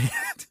to do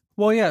it.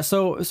 Well, yeah.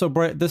 So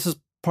Brett, this is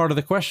part of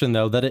the question,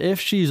 though, that if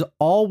she's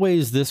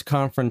always this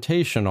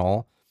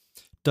confrontational,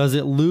 does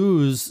it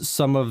lose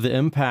some of the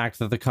impact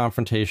that the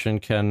confrontation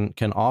can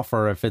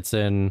offer if it's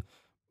in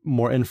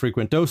more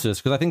infrequent doses?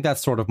 Because I think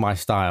that's sort of my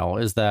style,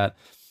 is that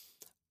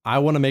I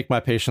want to make my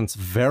patients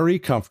very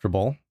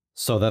comfortable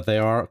so that they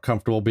are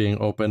comfortable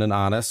being open and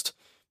honest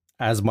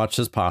as much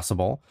as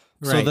possible.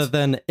 Right. So that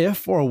then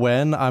if or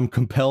when I'm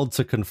compelled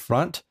to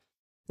confront,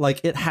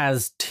 like, it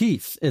has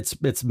teeth,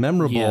 it's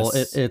memorable.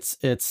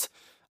 Yes.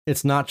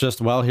 It's not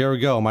just, well, here we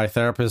go, my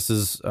therapist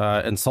is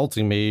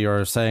insulting me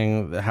or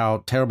saying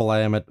how terrible I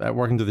am at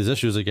working through these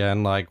issues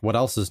again. Like, what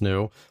else is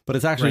new? But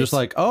it's actually just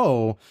like,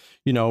 oh,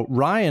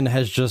 Ryan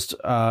has just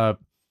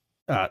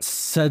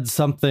said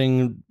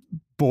something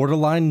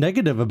borderline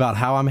negative about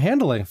how I'm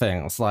handling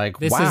things. Like,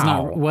 this is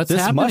not what's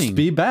happening. This must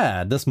be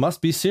bad. This must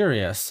be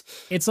serious.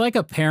 It's like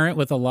a parent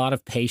with a lot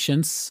of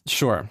patience.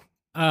 Sure.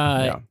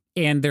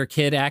 And their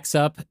kid acts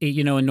up,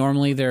 and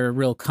normally they're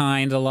real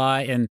kind a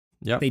lot and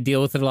they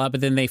deal with it a lot,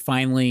 but then they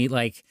finally,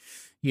 like,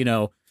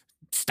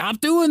 stop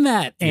doing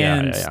that.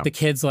 And the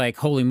kid's like,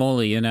 holy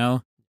moly,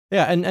 Yeah.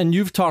 And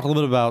you've talked a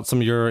little bit about some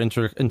of your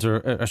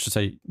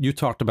you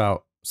talked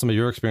about some of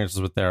your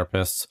experiences with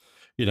therapists,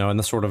 and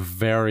the sort of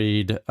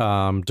varied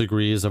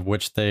degrees of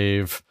which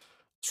they've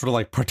sort of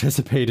like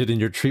participated in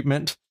your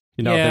treatment.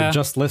 If they're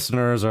just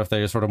listeners, or if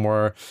they're sort of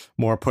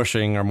more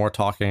pushing or more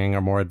talking or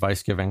more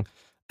advice giving.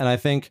 And I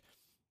think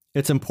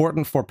it's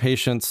important for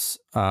patients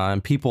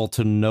and people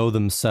to know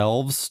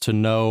themselves, to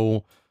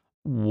know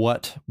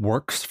what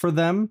works for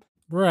them.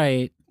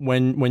 Right.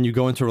 When you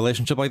go into a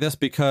relationship like this,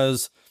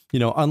 because,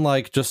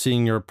 unlike just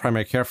seeing your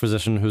primary care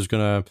physician who's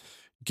going to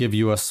give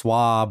you a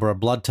swab or a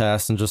blood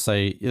test and just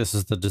say, this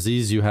is the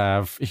disease you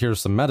have,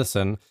 here's some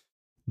medicine,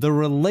 the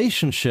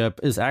relationship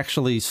is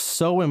actually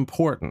so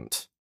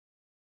important.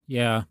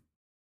 Yeah.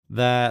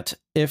 That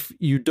if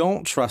you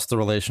don't trust the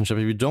relationship,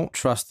 if you don't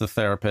trust the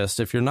therapist,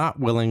 if you're not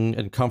willing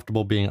and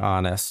comfortable being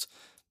honest,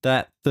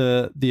 that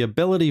the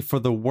ability for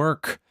the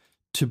work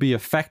to be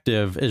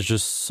effective is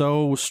just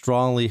so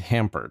strongly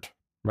hampered,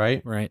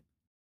 right? Right.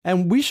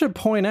 And we should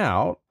point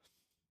out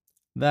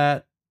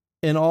that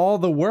in all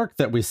the work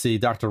that we see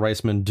Dr.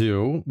 Reisman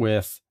do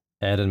with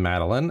Ed and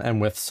Madeline. And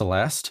with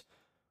Celeste,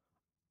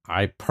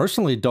 I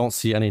personally don't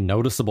see any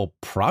noticeable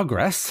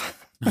progress.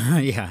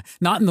 Yeah,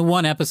 not in the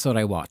one episode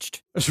I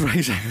watched.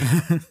 Right.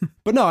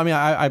 But no, I mean,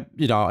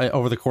 I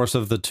over the course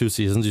of the 2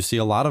 seasons, you see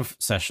a lot of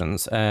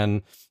sessions,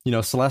 and,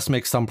 Celeste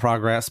makes some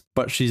progress,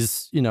 but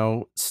she's,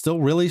 still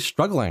really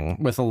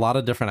struggling with a lot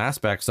of different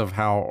aspects of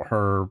how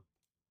her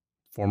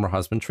former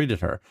husband treated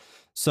her.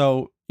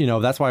 So,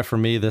 that's why for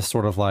me, this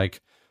sort of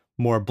like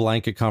more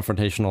blanket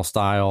confrontational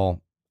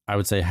style, I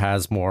would say,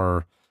 has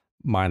more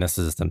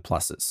minuses than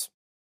pluses.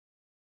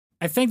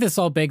 I think this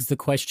all begs the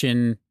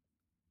question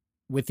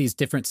with these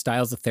different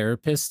styles of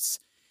therapists.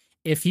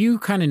 If you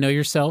kind of know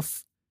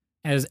yourself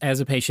as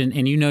a patient,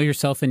 and you know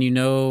yourself, and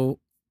or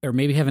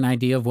maybe have an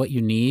idea of what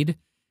you need,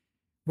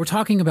 we're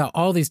talking about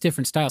all these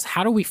different styles.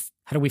 How do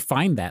we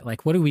find that?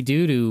 Like, what do we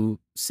do to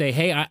say,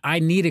 hey, I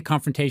need a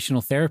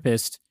confrontational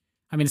therapist?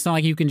 I mean, it's not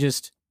like you can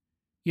just,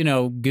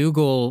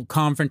 Google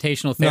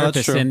confrontational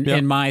therapist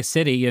in my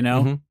city,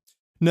 Mm-hmm.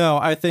 No,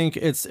 I think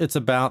it's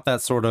about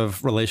that sort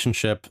of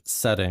relationship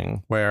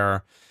setting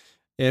where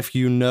if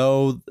you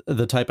know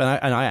the type, and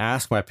I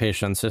ask my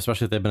patients,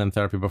 especially if they've been in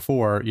therapy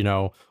before,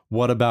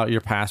 what about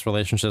your past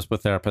relationships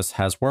with therapists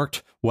has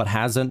worked? What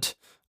hasn't?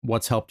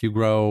 What's helped you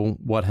grow?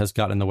 What has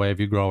gotten in the way of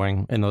you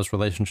growing in those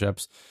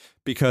relationships?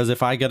 Because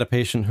if I get a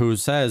patient who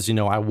says,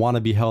 I want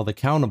to be held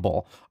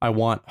accountable, I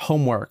want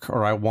homework,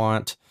 or I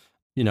want,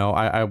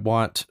 I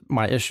want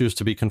my issues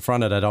to be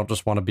confronted. I don't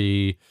just want to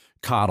be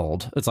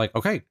coddled. It's like,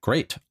 okay,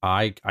 great.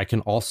 I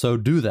can also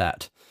do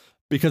that.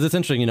 Because it's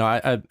interesting,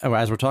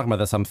 as we're talking about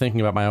this, I'm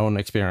thinking about my own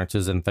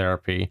experiences in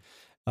therapy.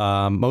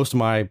 Most of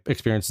my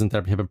experiences in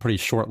therapy have been pretty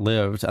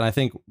short-lived. And I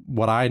think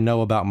what I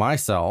know about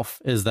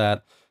myself is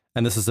that,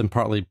 and this is in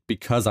partly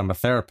because I'm a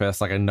therapist,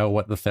 like I know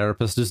what the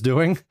therapist is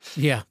doing.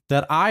 Yeah.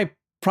 That I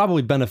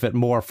probably benefit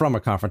more from a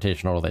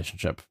confrontational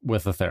relationship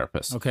with a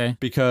therapist. Okay.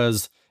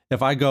 Because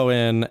if I go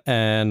in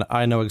and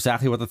I know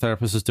exactly what the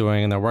therapist is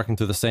doing and they're working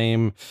through the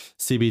same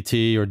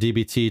CBT or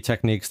DBT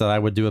techniques that I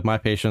would do with my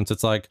patients,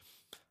 it's like,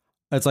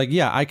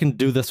 yeah, I can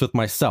do this with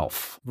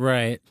myself.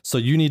 Right. So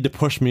you need to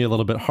push me a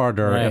little bit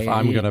harder if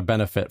I'm going to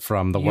benefit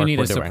from the work we're doing. You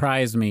need to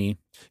surprise me.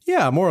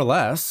 Yeah, more or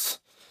less.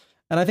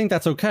 And I think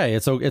that's okay.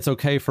 It's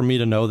okay for me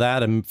to know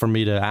that and for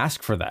me to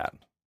ask for that.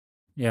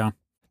 Yeah.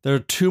 There are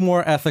 2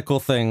 more ethical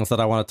things that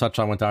I want to touch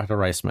on with Dr.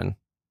 Reisman.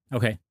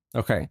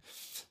 Okay.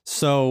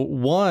 So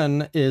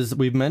one is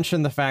we've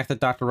mentioned the fact that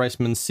Dr.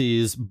 Reisman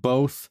sees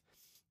both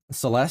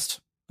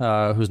Celeste,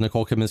 who's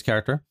Nicole Kidman's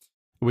character.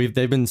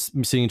 They've been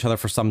seeing each other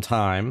for some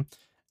time.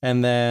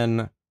 And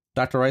then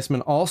Dr.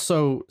 Reisman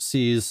also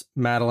sees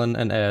Madeline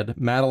and Ed.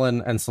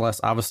 Madeline and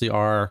Celeste obviously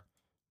are,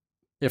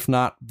 if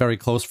not very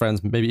close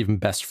friends, maybe even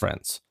best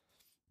friends.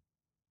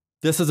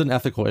 This is an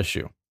ethical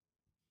issue.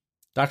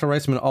 Dr.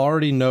 Reisman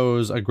already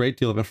knows a great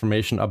deal of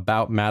information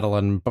about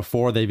Madeline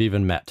before they've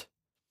even met.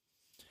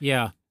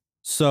 Yeah.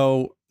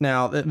 So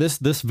now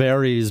this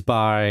varies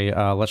by,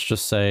 let's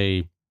just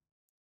say,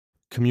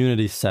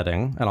 community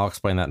setting, and I'll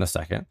explain that in a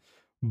second.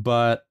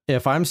 But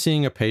if I'm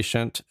seeing a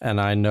patient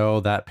and I know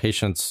that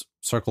patient's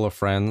circle of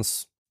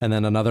friends, and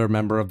then another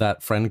member of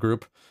that friend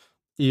group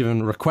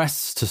even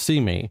requests to see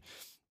me,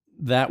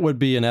 that would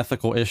be an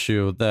ethical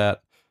issue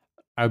that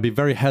I would be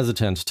very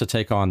hesitant to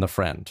take on the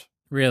friend.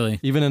 Really?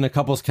 Even in a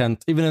couples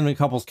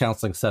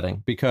counseling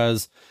setting,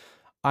 because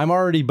I'm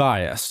already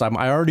biased.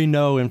 I already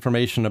know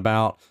information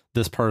about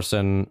this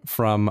person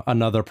from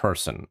another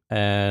person,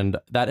 and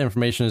that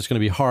information is going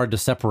to be hard to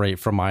separate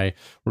from my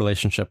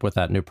relationship with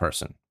that new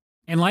person.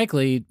 And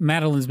likely,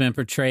 Madeline's been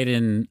portrayed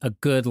in a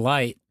good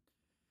light,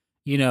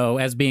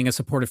 as being a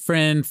supportive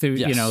friend through,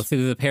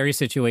 through the Perry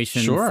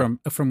situation. Sure.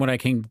 From what I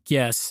can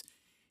guess.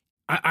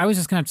 I was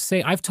just going to have to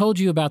say, I've told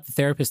you about the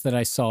therapist that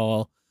I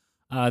saw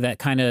that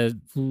kind of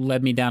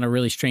led me down a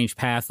really strange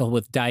path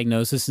with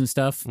diagnosis and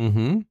stuff.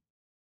 Mm-hmm.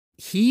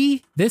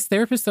 This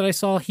therapist that I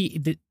saw,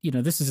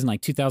 this is in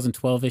like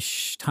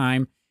 2012-ish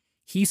time.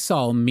 He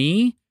saw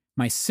me,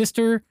 my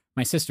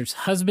sister's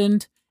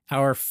husband,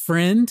 our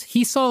friend.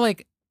 He saw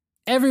like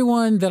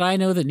everyone that I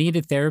know that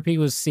needed therapy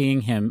was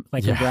seeing him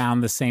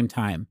around the same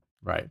time.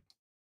 Right.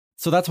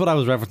 So that's what I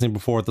was referencing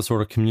before. The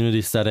sort of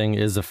community setting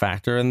is a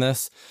factor in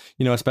this,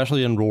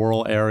 especially in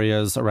rural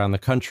areas around the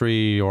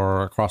country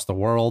or across the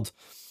world.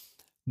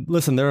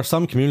 Listen, there are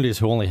some communities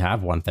who only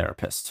have one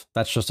therapist.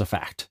 That's just a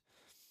fact.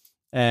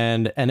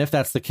 And if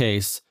that's the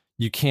case,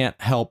 you can't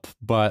help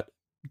but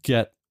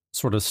get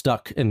sort of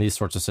stuck in these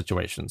sorts of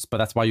situations. But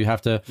that's why you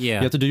have to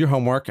do your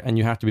homework, and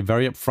you have to be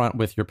very upfront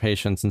with your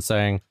patients and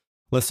saying,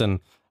 listen,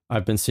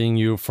 I've been seeing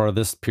you for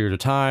this period of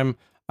time.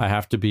 I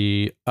have to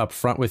be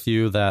upfront with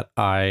you that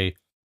I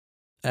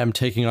am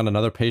taking on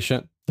another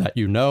patient that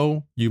you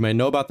may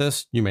know about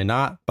this, you may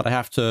not, but I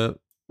have to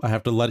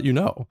let you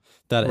know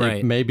that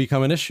it may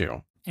become an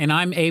issue. And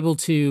I'm able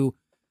to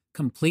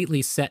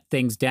completely set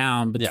things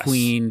down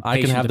between I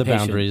can have the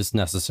boundaries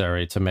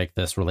necessary to make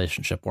this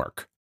relationship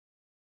work.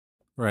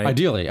 Right.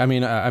 Ideally. I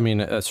mean,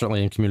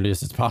 certainly in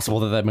communities, it's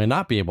possible that may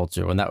not be able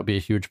to, and that would be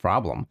a huge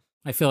problem.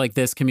 I feel like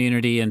this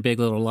community and Big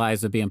Little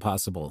Lies would be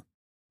impossible.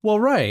 Well,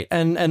 right.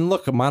 And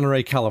look,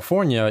 Monterey,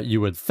 California,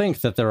 you would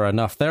think that there are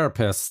enough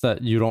therapists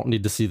that you don't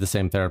need to see the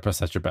same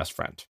therapist as your best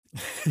friend.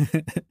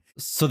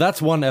 So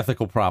that's one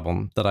ethical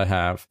problem that I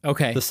have.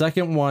 Okay. The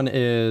second one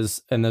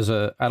is, and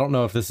I don't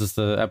know if this is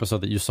the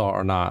episode that you saw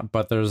or not,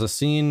 but there's a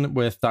scene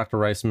with Dr.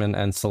 Reisman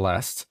and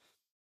Celeste.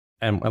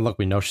 And look,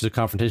 we know she's a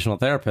confrontational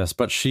therapist,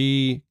 but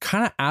she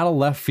kind of out of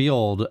left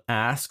field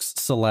asks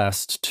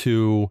Celeste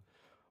to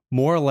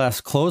more or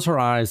less close her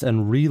eyes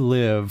and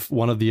relive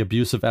one of the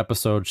abusive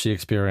episodes she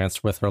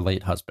experienced with her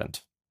late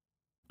husband.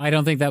 I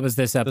don't think that was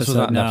this episode. This was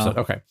not an no. episode.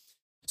 Okay.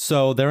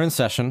 So they're in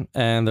session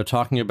and they're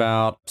talking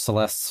about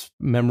Celeste's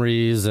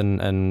memories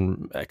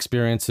and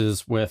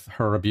experiences with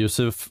her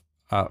abusive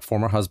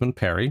former husband,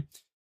 Perry.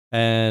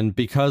 And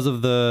because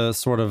of the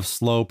sort of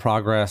slow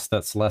progress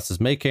that Celeste is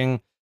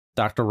making,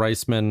 Dr.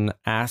 Reisman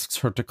asks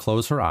her to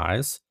close her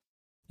eyes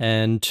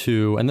and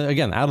then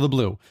again, out of the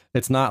blue,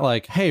 it's not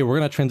like, hey, we're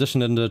going to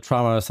transition into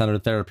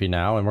trauma-centered therapy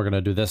now and we're going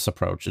to do this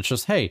approach. It's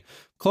just, hey,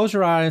 close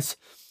your eyes,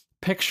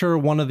 picture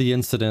one of the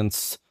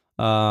incidents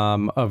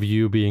of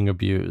you being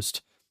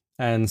abused.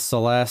 And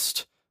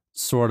Celeste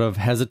sort of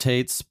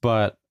hesitates,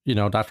 but,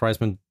 Dr.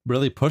 Reisman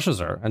really pushes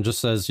her and just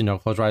says,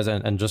 close your eyes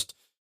and just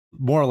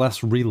more or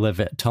less relive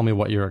it. Tell me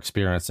what you're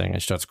experiencing.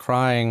 And she starts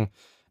crying.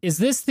 Is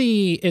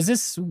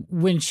this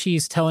when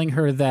she's telling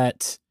her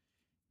that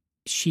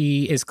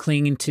she is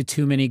clinging to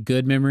too many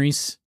good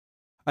memories?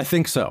 I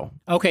think so.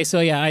 Okay, so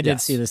yeah, I did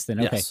see this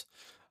then. Okay.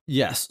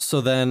 Yes.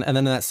 So then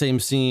in that same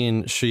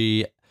scene,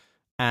 she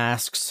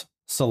asks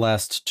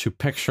Celeste to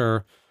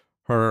picture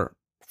her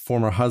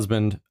former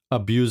husband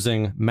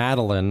abusing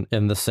Madeline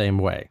in the same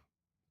way.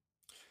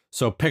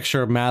 So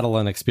picture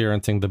Madeline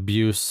experiencing the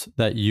abuse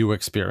that you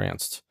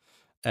experienced.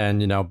 And,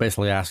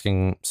 basically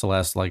asking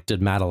Celeste, like,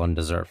 did Madeline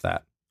deserve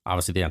that?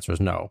 Obviously, the answer is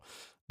no.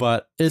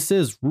 But this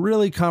is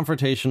really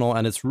confrontational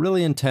and it's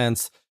really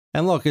intense.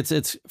 And look,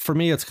 it's for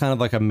me, it's kind of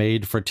like a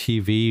made for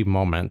TV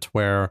moment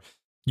where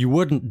you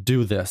wouldn't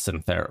do this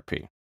in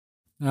therapy.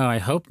 Oh, I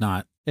hope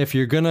not. If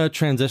you're going to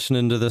transition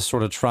into this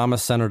sort of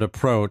trauma-centered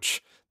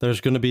approach,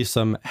 there's going to be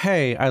some,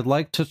 hey, I'd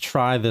like to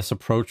try this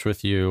approach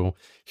with you.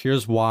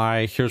 Here's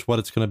why. Here's what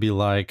it's going to be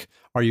like.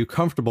 Are you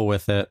comfortable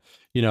with it?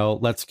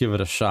 Let's give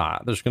it a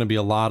shot. There's going to be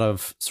a lot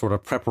of sort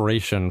of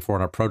preparation for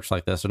an approach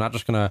like this. They're not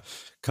just going to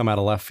come out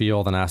of left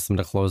field and ask them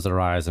to close their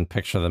eyes and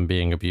picture them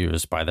being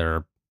abused by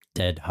their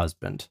dead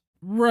husband.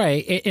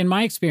 Right. In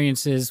my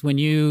experiences, when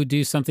you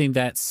do something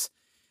that's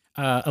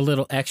a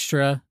little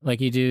extra,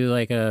 like you do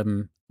like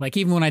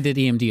even when I did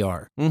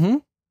EMDR,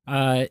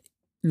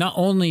 not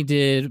only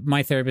did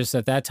my therapist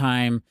at that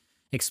time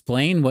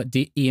explain what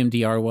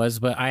EMDR was,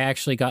 but I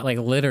actually got like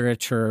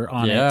literature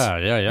on it.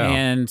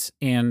 Yeah.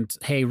 And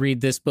hey,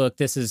 read this book.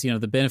 This is,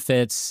 the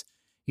benefits,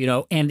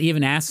 and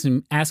even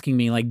asking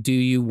me like, do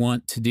you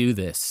want to do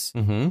this?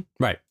 Mm-hmm.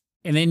 Right.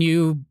 And then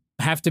you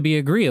have to be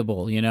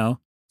agreeable,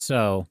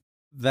 so.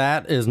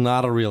 That is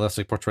not a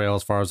realistic portrayal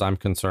as far as I'm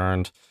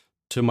concerned.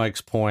 To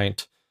Mike's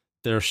point,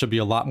 there should be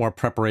a lot more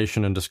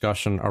preparation and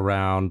discussion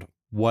around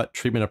what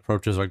treatment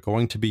approaches are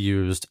going to be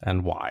used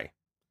and why.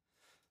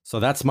 So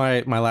that's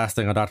my last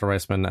thing on Dr.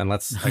 Reisman, and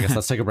let's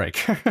take a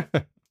break.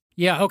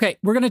 Yeah, okay.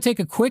 We're going to take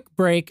a quick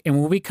break, and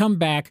when we come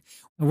back,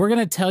 we're going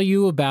to tell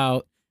you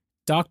about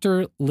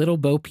Dr. Little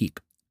Bo Peep.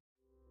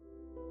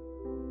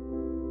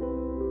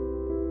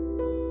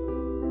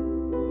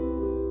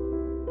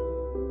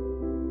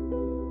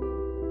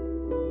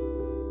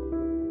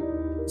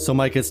 So,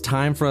 Mike, it's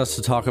time for us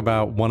to talk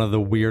about one of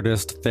the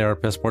weirdest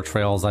therapist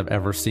portrayals I've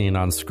ever seen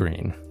on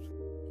screen.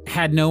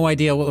 Had no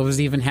idea what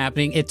was even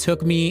happening. It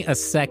took me a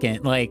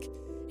second.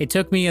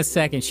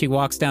 She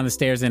walks down the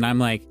stairs and I'm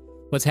like,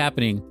 what's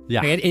happening?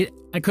 Yeah.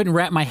 I couldn't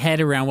wrap my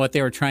head around what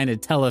they were trying to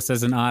tell us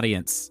as an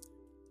audience.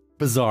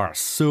 Bizarre.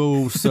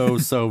 So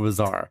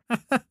bizarre.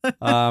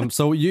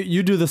 So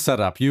you do the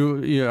setup.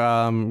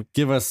 You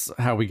give us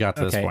how we got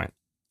to this point.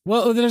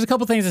 Well, there's a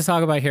couple things to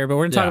talk about here, but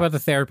we're going to talk about the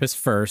therapist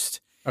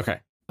first.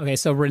 Okay,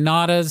 so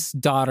Renata's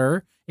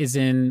daughter is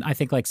in, I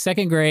think, like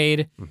second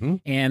grade,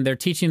 and they're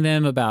teaching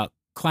them about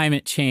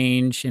climate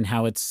change and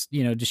how it's,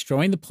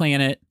 destroying the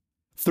planet.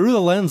 Through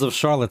the lens of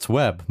Charlotte's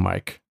Web,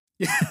 Mike.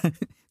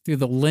 Through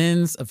the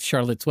lens of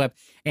Charlotte's Web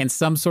and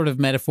some sort of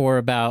metaphor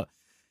about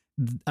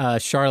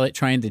Charlotte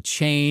trying to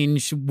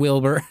change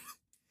Wilbur.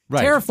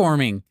 Right.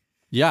 Terraforming.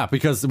 Yeah,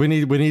 because we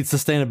need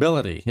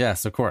sustainability.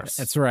 Yes, of course.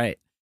 That's right.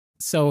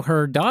 So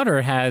her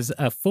daughter has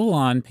a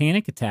full-on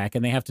panic attack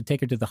and they have to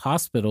take her to the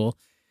hospital.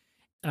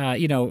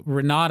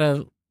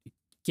 Renata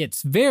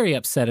gets very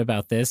upset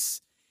about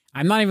this.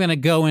 I'm not even going to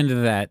go into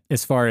that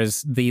as far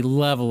as the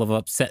level of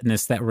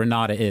upsetness that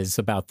Renata is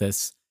about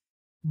this.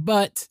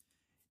 But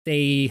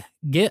they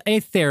get a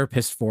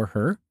therapist for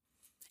her.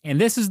 And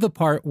this is the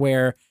part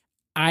where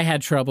I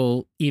had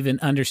trouble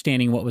even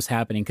understanding what was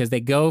happening, because they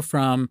go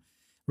from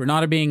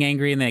Renata being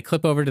angry and they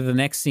clip over to the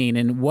next scene.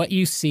 And what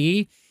you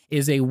see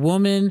is a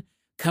woman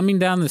coming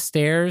down the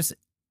stairs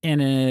in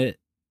a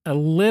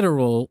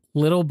literal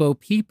Little Bo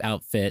Peep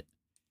outfit.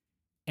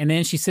 And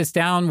then she sits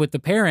down with the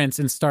parents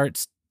and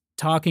starts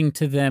talking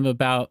to them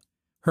about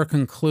her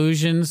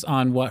conclusions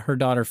on what her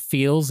daughter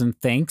feels and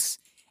thinks.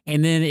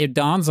 And then it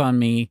dawns on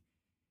me,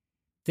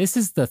 this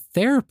is the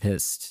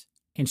therapist.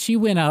 And she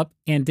went up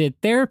and did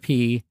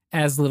therapy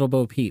as Little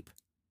Bo Peep.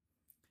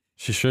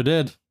 She sure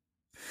did.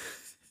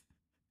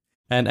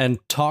 And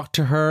talked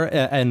to her,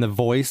 and the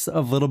voice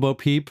of Little Bo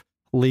Peep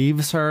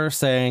leaves her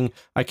saying,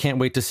 I can't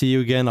wait to see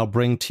you again. I'll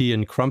bring tea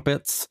and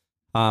crumpets.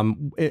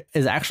 It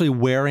is actually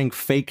wearing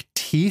fake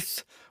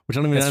teeth, which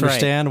I don't even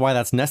understand why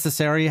that's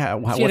necessary. She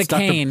had a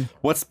cane.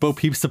 What's Bo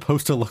Peep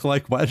supposed to look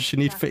like? Why does she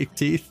need fake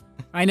teeth?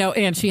 I know,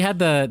 and she had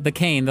the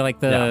cane,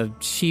 the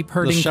sheep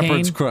herding cane. The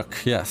shepherd's crook,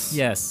 yes.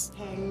 Yes.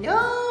 Hello.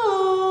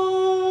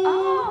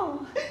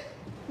 Oh,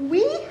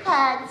 we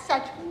had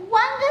such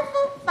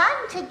wonderful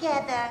fun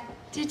together.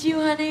 Did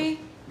you, honey?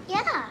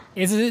 Yeah.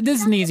 This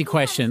is an easy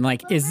question.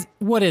 Like,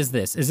 what is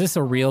this? Is this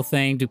a real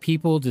thing? Do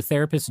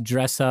therapists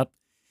dress up,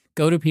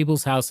 go to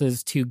people's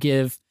houses to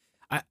give,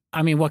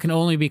 I mean, what can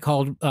only be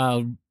called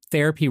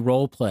therapy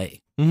role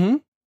play? Mm-hmm.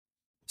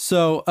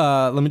 So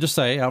let me just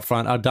say out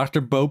front, Dr.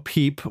 Bo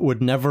Peep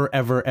would never,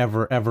 ever,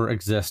 ever, ever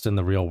exist in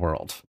the real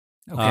world.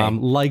 Okay.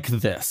 Like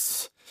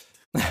this.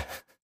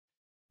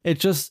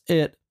 It's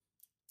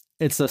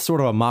a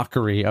sort of a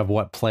mockery of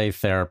what play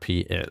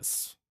therapy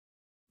is.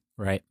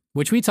 Right.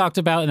 Which we talked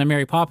about in a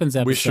Mary Poppins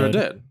episode. We sure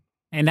did.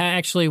 And that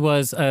actually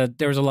was,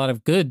 there was a lot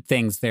of good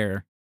things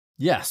there.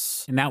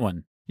 Yes. In that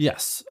one.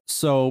 Yes.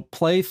 So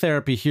play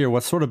therapy here,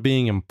 what's sort of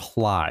being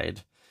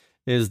implied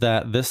is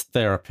that this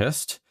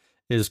therapist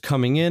is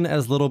coming in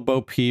as Little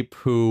Bo Peep,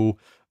 who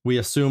we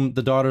assume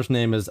the daughter's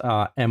name is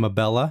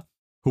Amabella,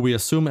 who we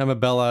assume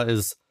Amabella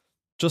is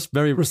just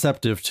very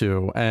receptive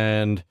to,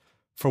 and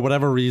for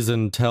whatever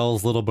reason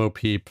tells Little Bo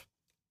Peep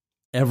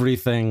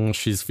everything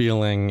she's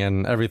feeling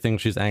and everything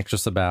she's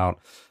anxious about.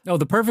 Oh,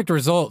 the perfect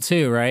result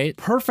too, right?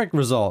 Perfect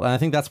result. And I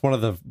think that's one of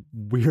the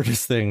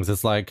weirdest things.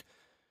 It's like,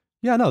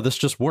 yeah, no, this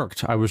just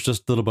worked. I was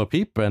just Little Bo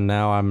Peep, and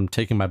now I'm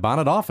taking my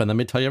bonnet off, and let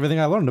me tell you everything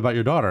I learned about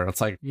your daughter.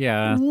 It's like,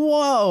 yeah,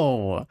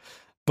 whoa.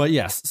 But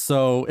yes,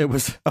 so it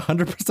was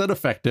 100%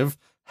 effective.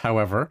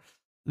 However,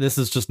 this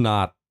is just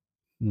not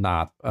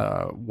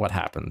what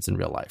happens in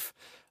real life.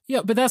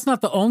 Yeah, but that's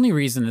not the only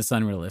reason it's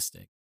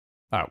unrealistic.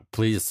 Oh,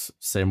 please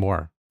say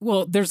more.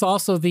 Well, there's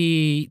also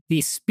the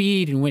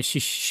speed in which she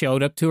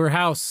showed up to her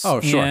house. Oh,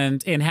 sure.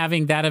 And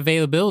having that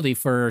availability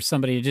for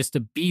somebody just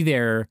to be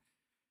there.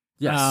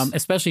 Yes.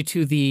 Especially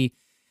to the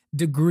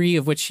degree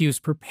of which she was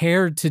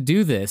prepared to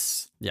do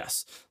this.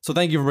 Yes. So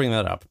thank you for bringing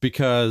that up,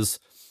 because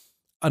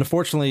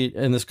unfortunately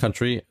in this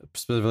country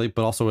specifically,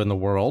 but also in the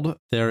world,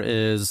 there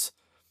is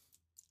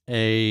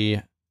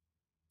a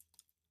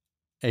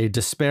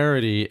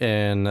disparity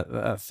in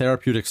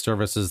therapeutic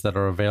services that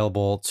are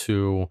available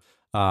to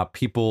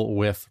people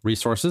with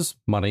resources,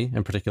 money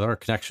in particular,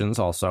 connections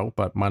also,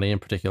 but money in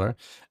particular,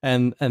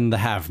 and the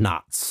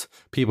have-nots,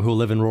 people who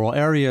live in rural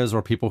areas,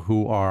 or people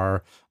who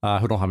are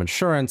who don't have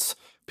insurance,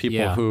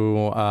 people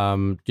who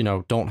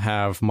don't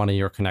have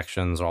money or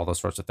connections, or all those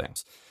sorts of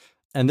things.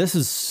 And this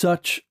is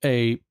such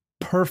a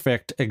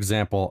perfect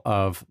example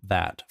of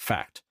that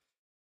fact.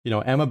 You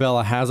know,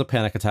 Amabella has a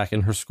panic attack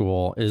in her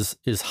school, is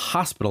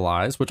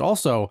hospitalized, which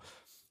also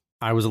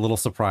I was a little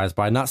surprised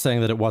by. Not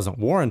saying that it wasn't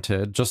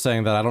warranted, just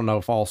saying that I don't know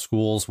if all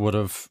schools would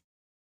have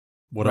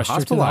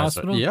hospitalized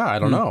her. Yeah, I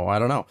don't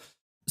know.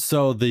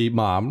 So the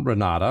mom,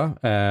 Renata,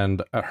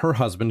 and her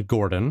husband,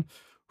 Gordon,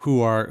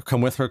 who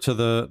come with her to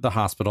the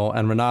hospital,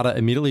 and Renata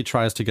immediately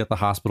tries to get the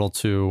hospital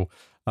to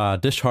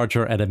discharge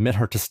her and admit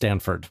her to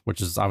Stanford,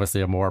 which is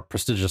obviously a more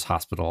prestigious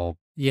hospital.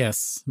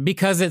 Yes,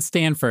 because it's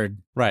Stanford.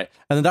 Right.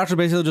 And the doctor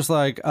basically just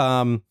like,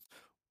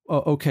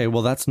 okay,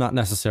 well, that's not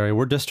necessary.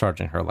 We're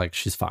discharging her. Like,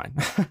 she's fine.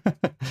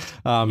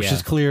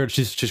 She's cleared.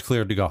 She's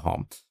cleared to go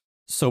home.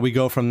 So we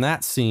go from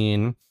that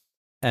scene,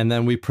 and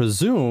then we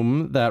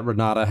presume that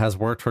Renata has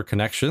worked her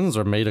connections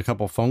or made a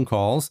couple phone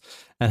calls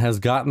and has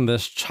gotten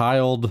this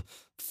child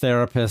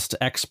therapist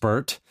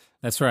expert.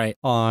 That's right.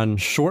 On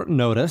short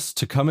notice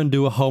to come and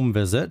do a home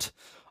visit,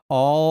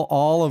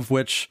 all of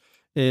which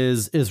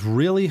is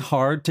really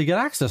hard to get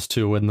access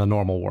to in the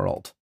normal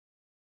world.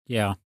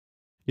 Yeah.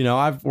 You know,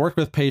 I've worked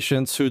with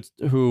patients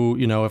who,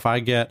 you know, if I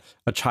get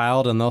a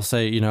child and they'll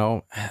say, you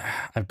know,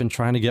 I've been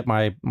trying to get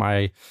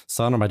my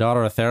son or my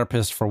daughter a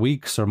therapist for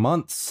weeks or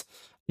months,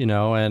 you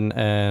know,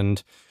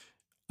 and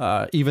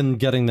even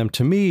getting them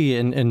to me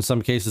in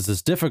some cases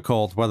is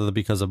difficult, whether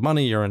because of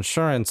money or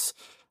insurance.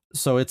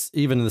 So it's,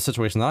 even in the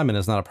situation that I'm in,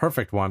 is not a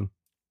perfect one,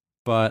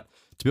 but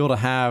to be able to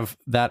have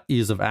that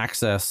ease of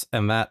access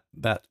and that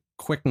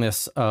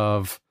quickness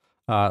of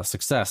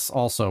success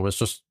also is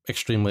just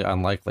extremely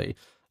unlikely.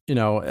 You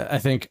know, I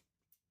think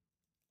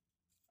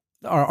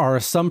our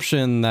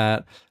assumption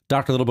that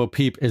Dr. Little Bo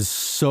Peep is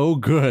so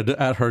good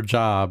at her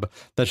job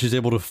that she's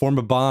able to form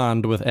a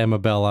bond with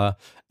Amabella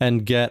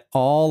and get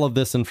all of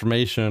this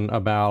information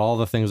about all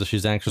the things that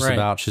she's anxious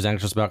about. She's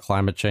anxious about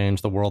climate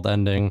change, the world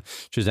ending.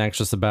 She's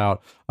anxious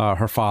about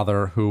her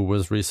father, who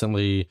was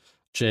recently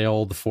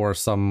jailed for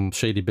some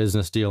shady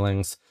business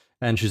dealings.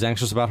 And she's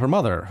anxious about her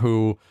mother,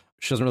 who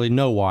she doesn't really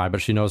know why, but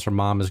she knows her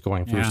mom is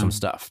going through Yeah. some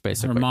stuff,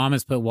 basically. Her mom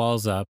has put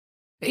walls up.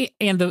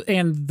 And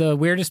the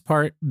weirdest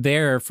part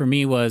there for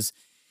me was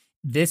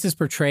this is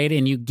portrayed,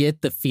 and you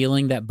get the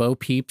feeling that Bo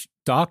Peep,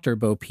 Dr.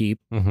 Bo Peep,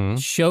 Mm-hmm.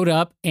 showed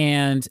up,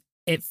 and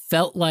it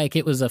felt like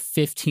it was a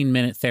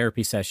 15-minute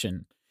therapy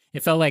session.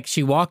 It felt like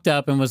she walked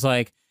up and was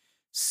like,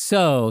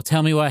 so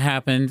tell me what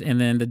happened.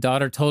 And then the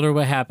daughter told her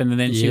what happened. And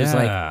then she was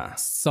like,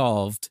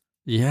 solved.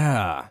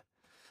 Yeah.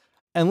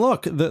 And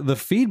look, the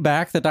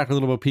feedback that Dr.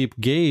 Little Bo Peep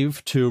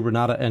gave to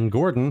Renata and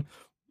Gordon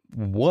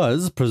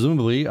was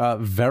presumably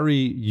very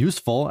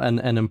useful and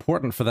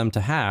important for them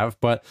to have.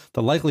 But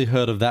the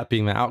likelihood of that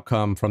being the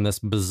outcome from this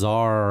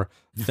bizarre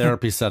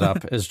therapy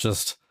setup is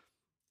just,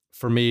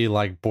 for me,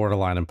 like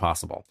borderline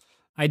impossible.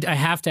 I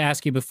have to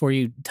ask you before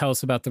you tell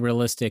us about the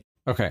realistic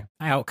Okay.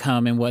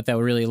 outcome and what that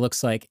really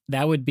looks like.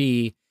 That would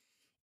be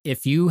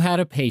if you had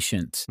a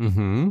patient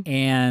Mm-hmm.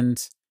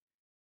 and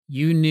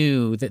you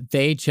knew that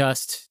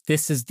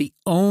this is the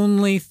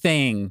only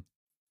thing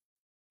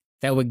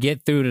that would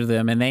get through to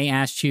them, and they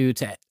asked you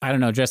to, I don't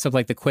know, dress up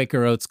like the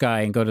Quaker Oats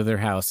guy and go to their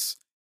house.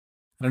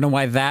 I don't know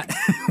why that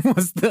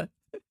was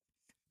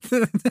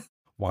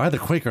Why the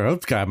Quaker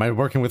Oats guy? Am I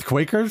working with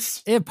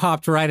Quakers? it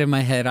popped right in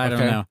my head. I don't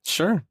know.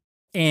 Sure.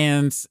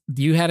 And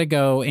you had to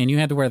go and you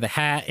had to wear the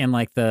hat and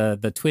like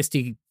the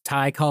twisty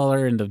tie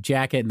collar and the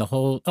jacket and the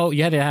whole,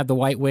 you had to have the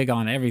white wig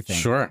on, everything.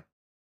 Sure.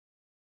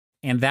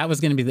 And that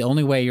was going to be the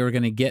only way you were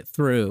going to get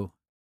through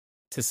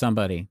to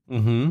somebody.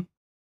 Mm-hmm.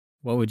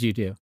 What would you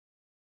do?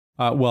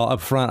 Well, up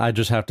front, I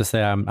just have to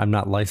say I'm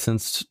not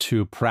licensed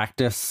to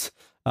practice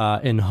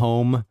in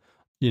home,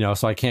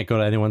 so I can't go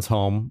to anyone's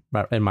home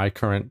in my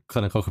current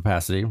clinical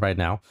capacity right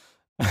now.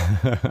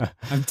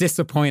 I'm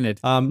disappointed.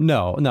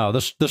 No.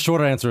 The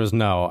short answer is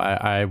no.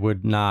 I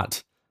would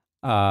not,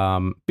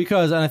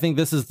 because, and I think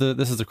this is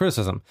the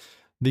criticism.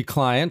 The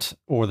client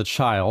or the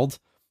child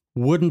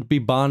wouldn't be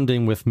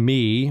bonding with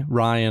me,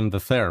 Ryan, the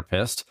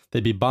therapist.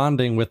 They'd be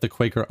bonding with the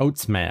Quaker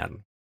Oats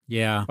man,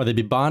 Yeah. or they'd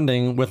be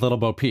bonding with Little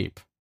Bo Peep.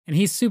 And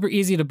he's super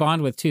easy to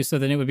bond with too. So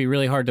then it would be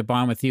really hard to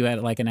bond with you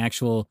at like an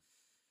actual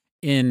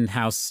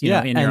in-house, in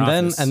your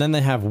office. And then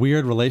they have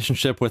weird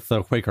relationship with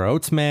the Quaker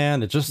Oats man.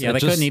 They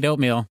couldn't eat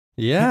oatmeal.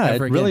 Yeah, it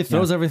ever really again.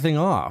 throws everything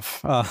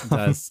off. It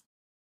does.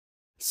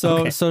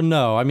 So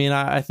no, I mean,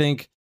 I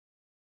think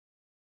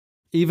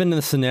even in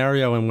the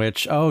scenario in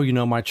which,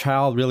 my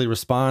child really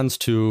responds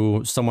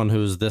to someone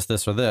who's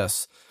this, or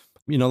this,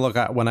 look,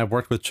 when I've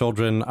worked with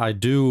children, I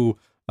do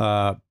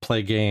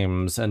play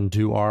games and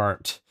do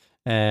art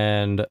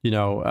and,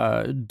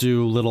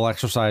 do little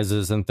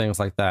exercises and things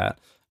like that.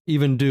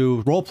 Even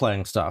do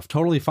role-playing stuff,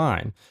 totally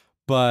fine.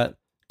 But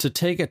to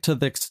take it to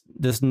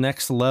this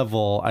next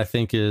level, I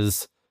think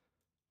is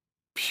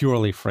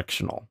purely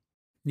frictional.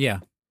 Yeah.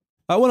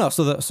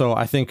 So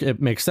I think it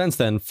makes sense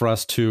then for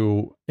us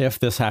to, if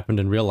this happened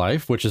in real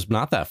life, which is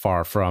not that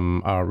far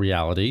from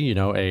reality,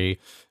 a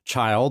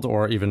child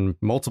or even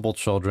multiple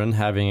children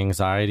having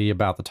anxiety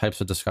about the types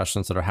of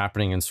discussions that are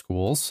happening in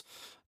schools,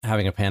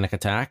 having a panic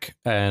attack,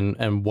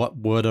 and what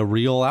would a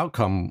real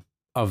outcome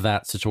of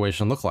that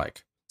situation look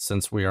like,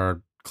 since we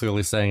are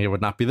clearly saying it would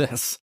not be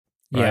this,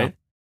 right? Yeah.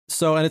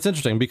 So, and it's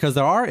interesting because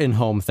there are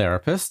in-home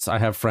therapists. I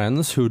have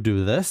friends who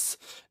do this.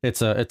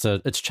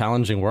 It's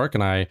challenging work,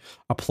 and I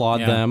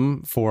applaud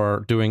them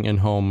for doing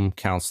in-home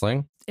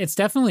counseling. It's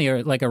definitely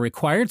a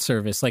required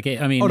service. Like,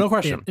 I mean, no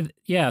question.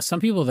 Some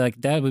people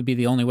that would be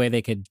the only way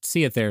they could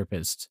see a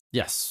therapist.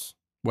 Yes.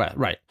 Well,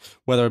 right.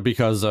 Whether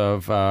because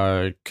of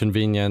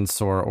convenience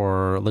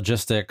or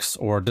logistics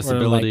or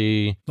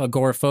disability. Or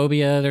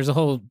agoraphobia. There's a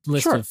whole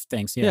list of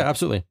things. Yeah,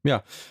 absolutely. Yeah.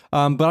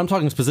 But I'm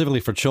talking specifically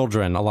for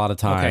children. A lot of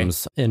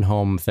times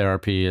in-home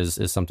therapy is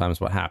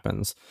sometimes what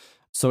happens.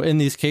 So in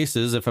these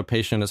cases, if a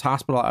patient is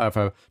if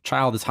a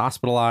child is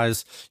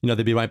hospitalized,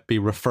 they might be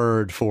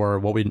referred for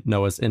what we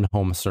know as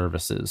in-home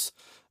services,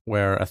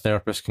 where a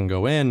therapist can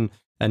go in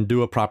and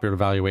do a proper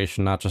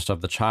evaluation, not just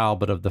of the child,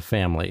 but of the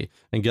family,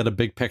 and get a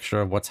big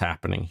picture of what's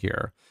happening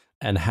here,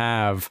 and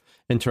have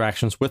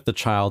interactions with the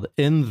child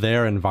in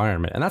their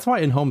environment. And that's why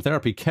in-home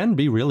therapy can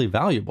be really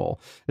valuable,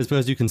 is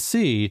because you can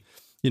see,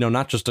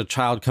 not just a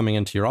child coming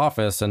into your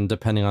office and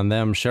depending on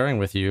them sharing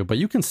with you, but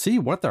you can see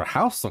what their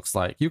house looks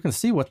like. You can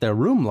see what their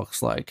room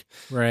looks like.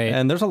 Right.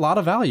 And there's a lot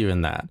of value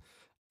in that.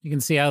 You can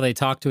see how they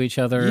talk to each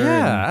other.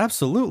 Yeah,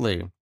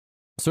 absolutely.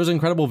 So there's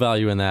incredible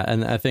value in that.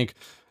 And I think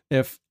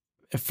if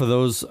for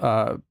those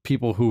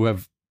people who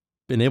have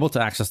been able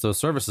to access those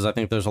services, I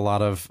think there's a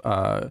lot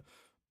of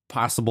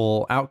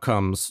possible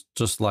outcomes,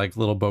 just like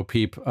Little Bo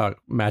Peep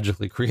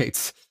magically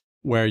creates,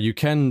 where you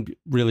can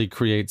really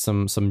create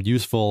some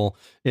useful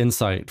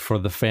insight for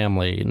the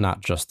family,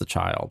 not just the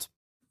child.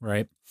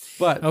 Right.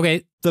 But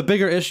the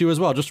bigger issue as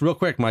well, just real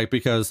quick, Mike,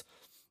 because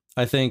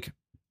I think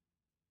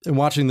in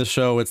watching the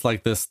show, it's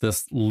like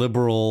this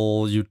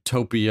liberal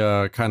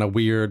utopia kind of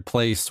weird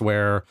place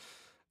where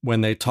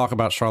when they talk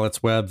about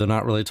Charlotte's Web, they're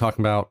not really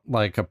talking about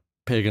like a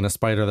pig and a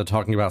spider. They're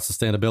talking about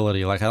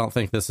sustainability. Like, I don't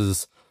think this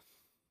is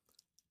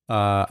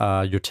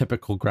your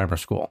typical grammar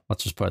school.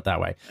 Let's just put it that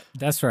way.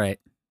 That's right.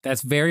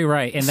 That's very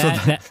right. And So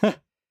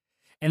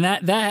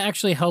that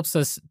actually helps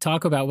us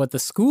talk about what the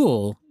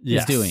school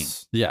is doing.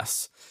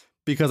 Yes.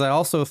 Because I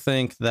also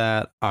think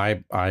that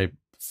I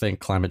think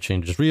climate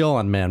change is real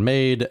and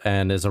man-made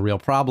and is a real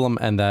problem,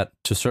 and that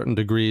to certain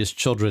degrees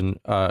children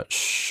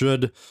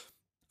should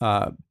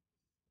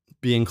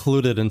be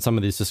included in some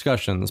of these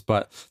discussions.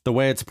 But the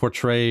way it's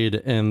portrayed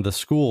in the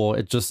school,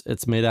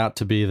 it's made out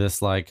to be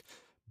this like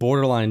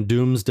borderline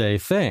doomsday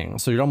thing.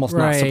 So you're almost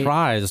not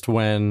surprised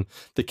when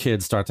the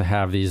kids start to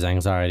have these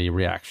anxiety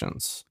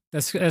reactions.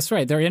 That's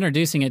right. They're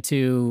introducing it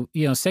to,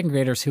 second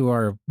graders who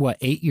are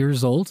 8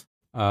 years old?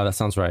 That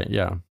sounds right.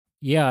 Yeah.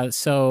 Yeah.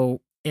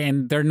 So,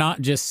 and they're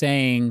not just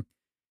saying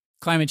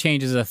climate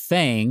change is a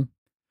thing.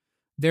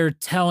 They're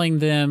telling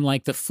them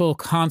like the full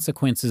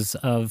consequences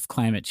of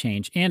climate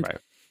change. And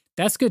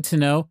that's good to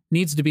know.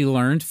 Needs to be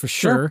learned for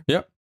sure.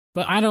 Yep.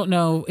 But I don't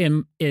know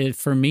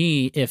for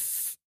me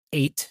if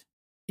 8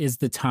 is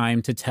the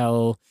time to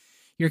tell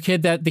your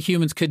kid that the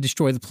humans could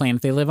destroy the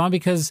planet they live on,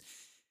 because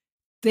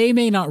they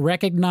may not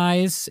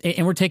recognize,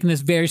 and we're taking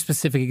this very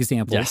specific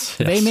example. Yes.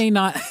 They may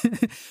not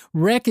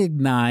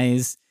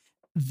recognize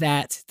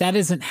that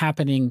isn't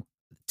happening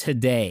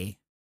today.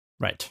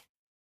 Right.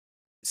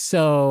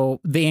 So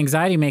the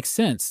anxiety makes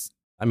sense.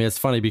 I mean, it's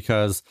funny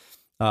because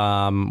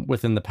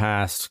within the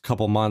past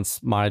couple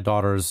months, my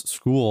daughter's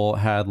school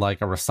had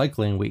like a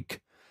recycling week.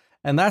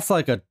 And that's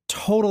like a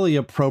totally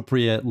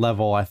appropriate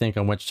level, I think,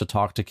 on which to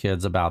talk to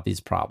kids about these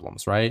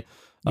problems, right?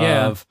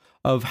 Yeah.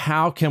 Of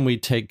how can we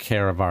take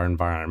care of our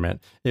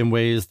environment in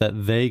ways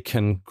that they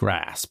can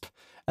grasp.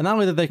 And not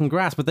only that they can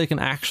grasp, but they can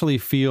actually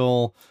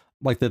feel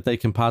like that they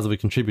can positively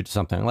contribute to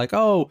something. Like,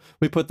 oh,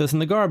 we put this in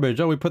the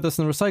garbage. Oh, we put this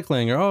in the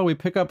recycling. Or, oh, we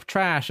pick up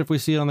trash if we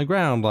see it on the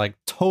ground. Like,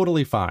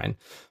 totally fine.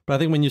 But I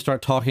think when you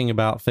start talking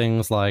about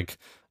things like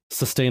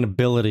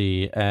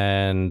sustainability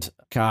and,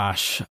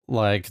 gosh,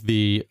 like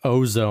the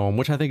ozone,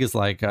 which I think is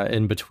like an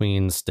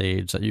in-between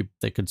stage that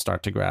they could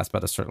start to grasp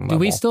at a certain level.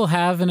 Do we still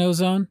have an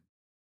ozone?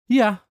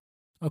 Yeah.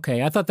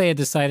 Okay, I thought they had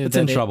decided it's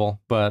in trouble,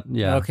 but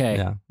yeah.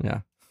 Okay. Yeah.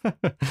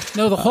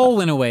 No, the hole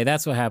went away.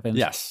 That's what happened.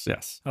 Yes.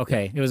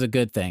 Okay, yeah. It was a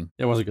good thing.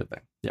 It was a good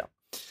thing. Yeah.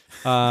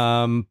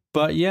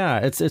 But yeah,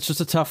 it's just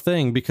a tough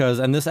thing because,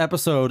 and this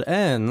episode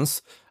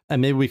ends,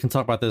 and maybe we can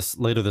talk about this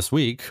later this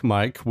week,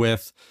 Mike,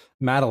 with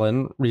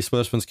Madeline, Reese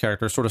Witherspoon's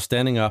character, sort of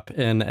standing up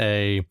in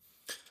a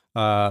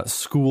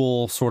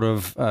school sort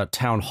of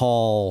town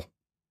hall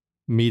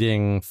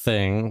meeting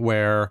thing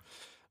where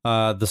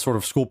the sort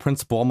of school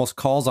principal almost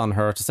calls on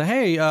her to say,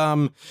 hey,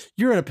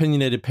 you're an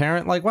opinionated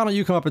parent. Like, why don't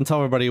you come up and tell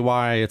everybody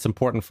why it's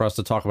important for us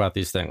to talk about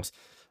these things?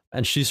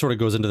 And she sort of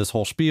goes into this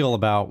whole spiel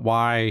about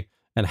why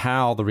and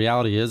how the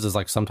reality is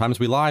like sometimes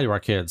we lie to our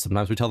kids.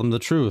 Sometimes we tell them the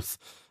truth.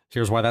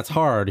 Here's why that's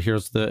hard.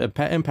 Here's the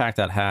impact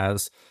that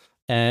has.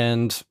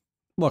 And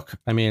look,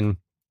 I mean,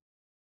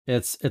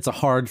 it's a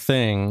hard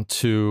thing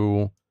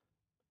to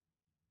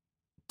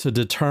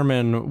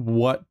determine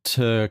what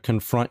to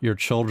confront your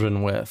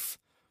children with.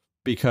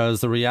 Because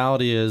the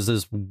reality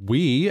is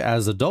we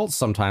as adults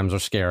sometimes are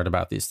scared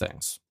about these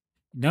things.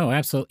 No,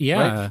 absolutely.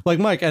 Yeah. Right? Like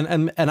Mike,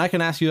 and I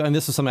can ask you, and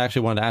this is something I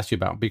actually wanted to ask you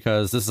about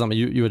because this is something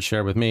you had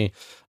shared with me.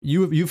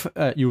 You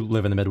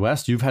live in the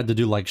Midwest. You've had to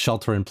do like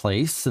shelter in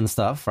place and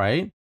stuff,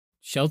 right?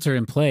 Shelter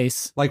in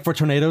place. Like for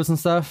tornadoes and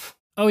stuff?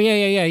 Oh,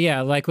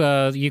 yeah. Like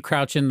you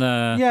crouch in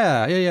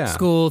the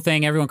school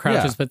thing. Everyone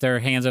crouches, put their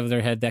hands over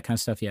their head, that kind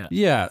of stuff. Yeah.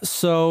 Yeah.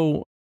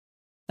 So...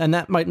 And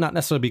that might not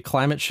necessarily be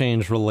climate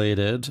change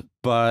related,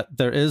 but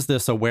there is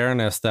this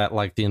awareness that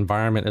like the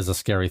environment is a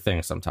scary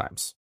thing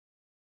sometimes.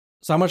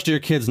 So how much do your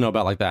kids know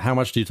about like that? How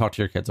much do you talk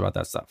to your kids about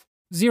that stuff?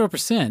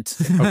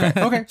 0%.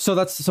 Okay. So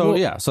that's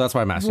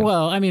why I'm asking.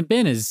 Well, I mean,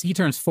 Ben he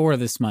turns 4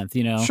 this month,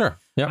 Sure.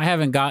 Yep. I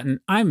haven't gotten,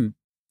 I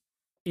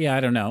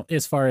don't know.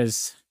 As far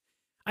as,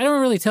 I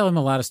don't really tell him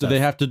a lot of stuff. Do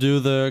they have to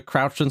do the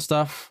crouch and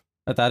stuff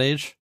at that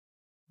age?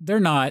 They're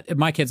not.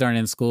 My kids aren't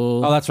in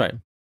school. Oh, that's right.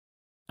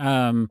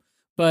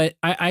 But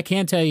I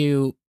can tell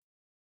you,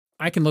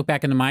 I can look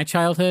back into my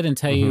childhood and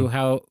tell you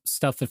how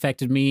stuff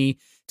affected me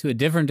to a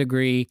different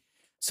degree.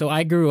 So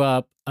I grew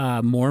up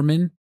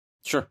Mormon.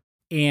 Sure.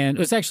 And it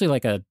was actually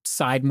like a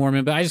side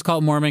Mormon, but I just call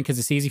it Mormon because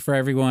it's easy for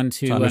everyone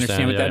to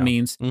understand what that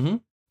means. Mm-hmm.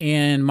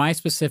 And my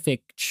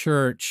specific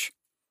church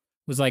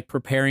was like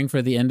preparing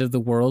for the end of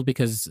the world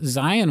because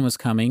Zion was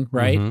coming,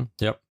 right? Mm-hmm.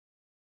 Yep.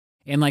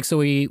 And like, so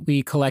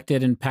we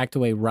collected and packed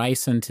away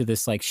rice into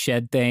this like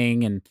shed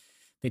thing, and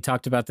they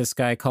talked about this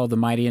guy called the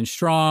Mighty and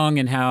Strong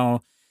and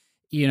how,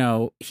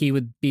 he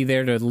would be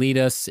there to lead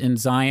us in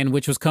Zion,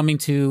 which was coming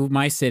to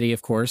my city,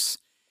 of course.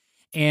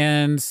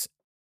 And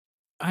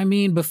I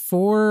mean,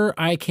 before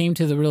I came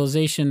to the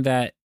realization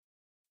that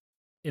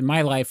in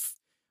my life,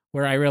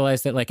 where I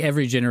realized that like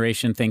every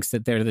generation thinks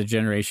that they're the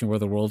generation where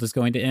the world is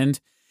going to end,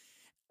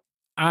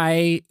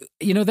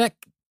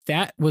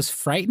 that was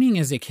frightening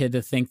as a kid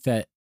to think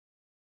that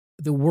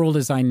the world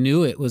as I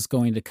knew it was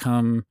going to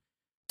come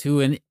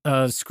to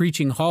a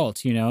screeching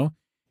halt, Yeah.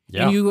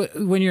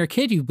 And when you're a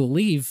kid, you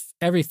believe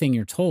everything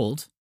you're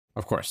told.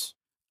 Of course.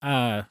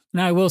 Now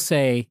I will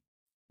say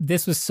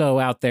this was so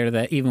out there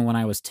that even when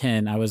I was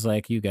 10, I was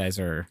like, you guys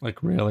are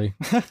Like, really?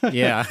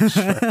 yeah.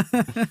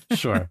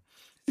 Sure.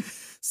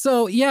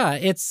 So yeah,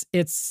 it's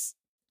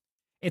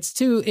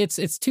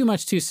too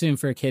much too soon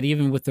for a kid,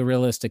 even with the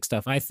realistic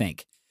stuff, I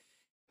think.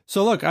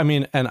 So look, I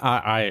mean, and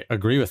I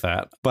agree with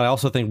that, but I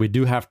also think we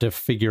do have to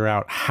figure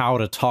out how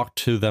to talk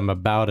to them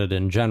about it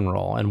in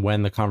general and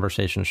when the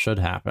conversation should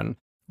happen.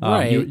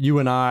 Right. You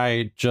and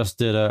I just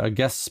did a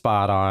guest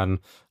spot on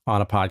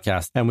a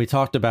podcast, and we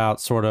talked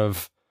about sort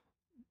of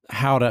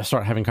how to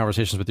start having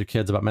conversations with your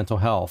kids about mental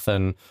health.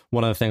 And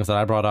one of the things that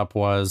I brought up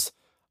was,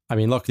 I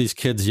mean, look, these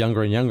kids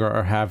younger and younger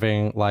are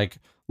having like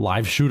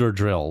live shooter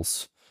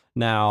drills.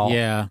 Now,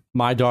 Yeah.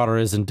 my daughter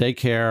is in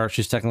daycare.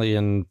 She's technically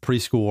in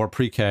preschool or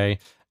pre-K,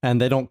 and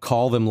they don't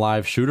call them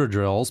live shooter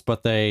drills,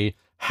 but they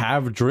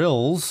have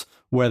drills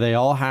where they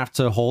all have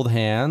to hold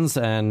hands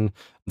and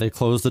they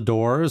close the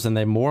doors and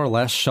they more or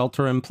less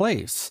shelter in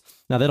place.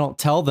 Now, they don't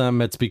tell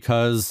them it's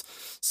because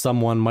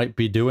someone might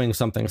be doing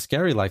something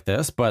scary like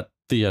this, but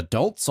the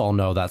adults all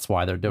know that's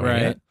why they're doing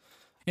Right. it.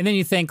 And then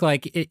you think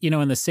like,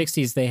 in the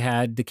 60s, they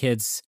had the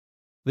kids.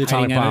 The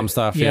atomic hiding out- bomb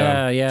stuff.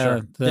 Yeah.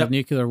 Sure. The Yep.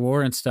 nuclear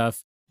war and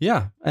stuff.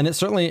 Yeah, and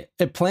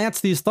it plants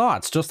these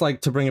thoughts, just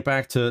like to bring it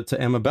back to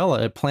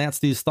Amabella, it plants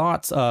these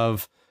thoughts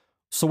of,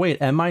 so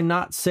wait, am I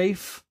not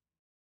safe?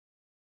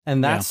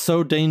 And that's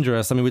so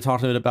dangerous. I mean, we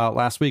talked a bit about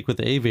last week with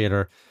the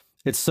aviator.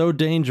 It's so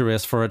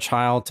dangerous for a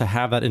child to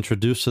have that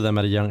introduced to them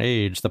at a young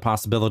age, the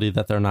possibility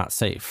that they're not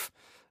safe,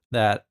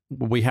 that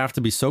we have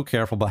to be so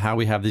careful about how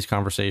we have these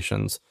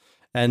conversations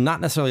and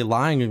not necessarily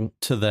lying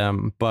to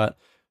them, but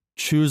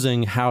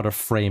choosing how to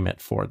frame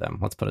it for them.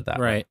 Let's put it that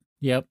way. Right.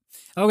 Yep.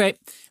 Okay.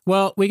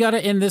 Well, we got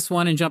to end this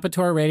one and jump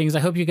into our ratings.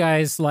 I hope you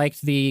guys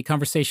liked the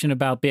conversation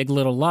about Big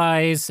Little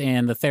Lies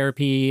and the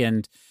therapy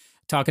and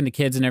talking to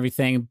kids and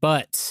everything.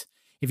 But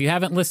if you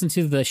haven't listened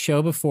to the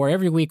show before,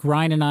 every week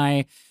Ryan and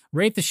I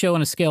rate the show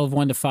on a scale of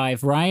 1 to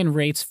 5. Ryan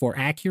rates for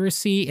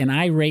accuracy and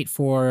I rate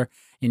for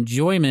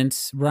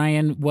enjoyment.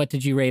 Ryan, what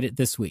did you rate it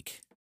this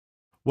week?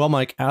 Well,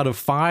 Mike, out of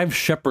 5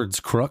 shepherd's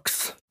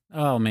crooks,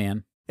 Oh,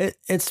 man.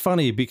 it's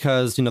funny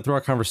because, through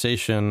our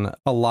conversation,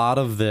 a lot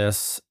of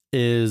this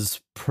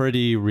is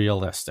pretty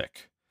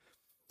realistic.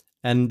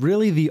 And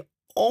really the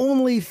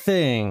only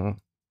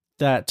thing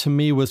that to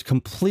me was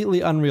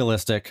completely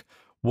unrealistic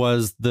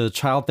was the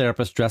child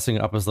therapist dressing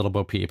up as Little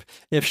Bo Peep.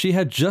 If she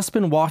had just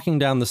been walking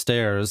down the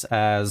stairs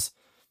as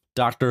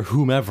Dr.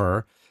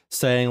 Whomever,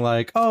 saying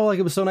like, oh, like,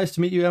 it was so nice to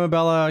meet you,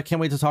 Amabella, I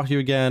can't wait to talk to you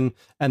again,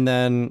 and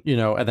then,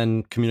 and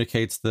then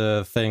communicates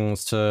the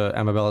things to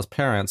Amabella's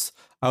parents,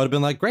 I would have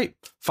been like, great,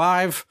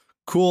 5,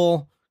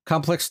 cool,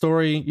 complex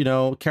story,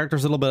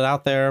 characters a little bit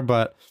out there,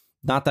 but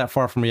not that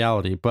far from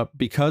reality. But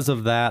because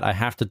of that, I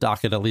have to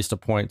dock it at least a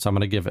point. So I'm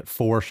going to give it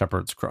 4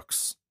 shepherd's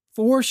crooks.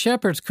 4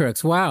 shepherd's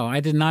crooks. Wow.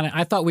 I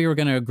thought we were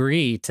going to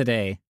agree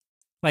today.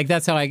 Like,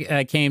 that's how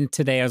I came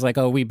today. I was like,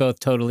 oh, we both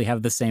totally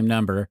have the same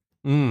number.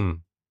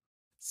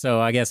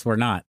 So I guess we're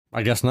not.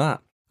 I guess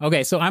not.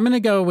 Okay. So I'm going to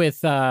go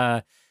with,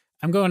 I'm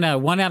going to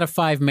 1 out of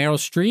 5 Meryl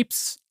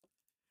Streeps,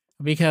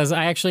 because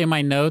I actually, in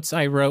my notes,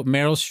 I wrote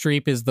Meryl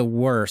Streep is the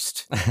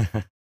worst.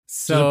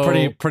 So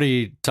She's a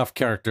pretty tough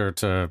character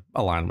to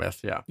align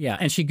with. Yeah. Yeah.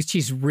 And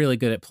she's really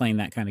good at playing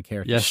that kind of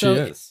character. Yes, So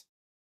she is.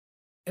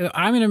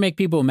 I'm going to make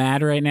people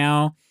mad right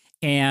now,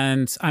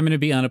 and I'm going to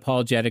be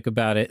unapologetic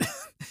about it.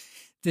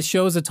 This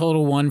show is a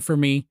total 1 for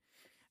me.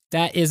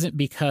 That isn't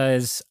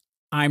because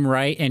I'm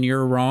right and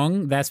you're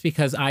wrong. That's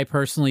because I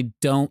personally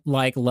don't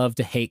like love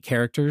to hate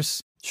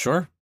characters.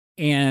 Sure.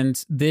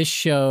 And this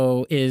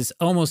show is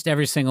almost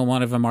every single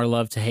one of them are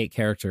love to hate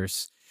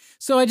characters.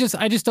 So I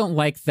just don't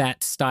like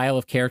that style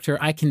of character.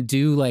 I can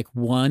do like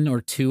 1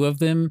 or 2 of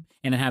them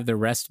and have the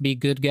rest be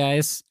good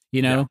guys,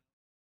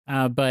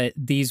 but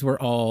these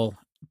were all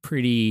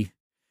pretty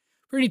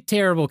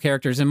terrible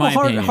characters in my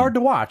opinion. Hard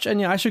to watch.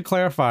 And yeah, I should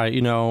clarify,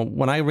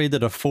 when I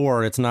rated a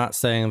 4, it's not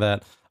saying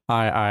that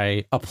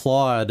I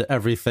applaud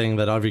everything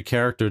that every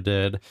character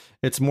did.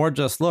 It's more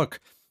just, look,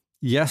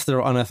 yes, there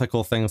are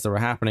unethical things that were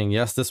happening.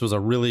 Yes, this was a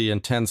really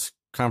intense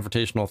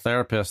confrontational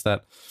therapist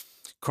that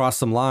crossed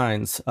some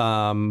lines.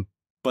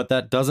 But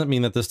that doesn't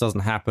mean that this doesn't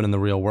happen in the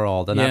real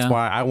world. And that's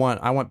why I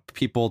want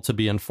people to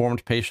be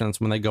informed patients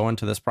when they go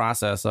into this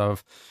process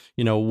of,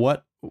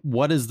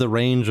 what is the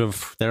range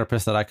of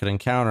therapists that I could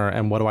encounter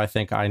and what do I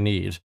think I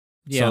need?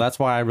 Yeah. So that's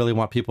why I really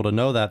want people to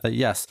know that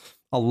yes,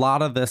 a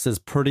lot of this is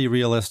pretty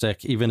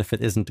realistic, even if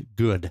it isn't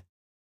good.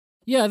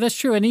 Yeah, that's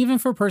true. And even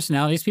for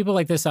personalities, people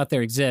like this out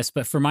there exist.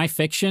 But for my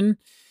fiction,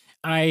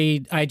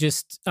 I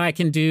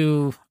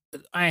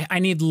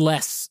need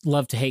less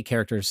love to hate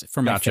characters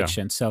for my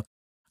fiction. So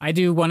I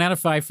do 1 out of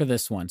 5 for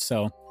this one.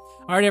 So,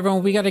 all right,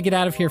 everyone, we got to get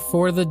out of here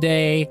for the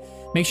day.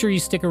 Make sure you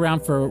stick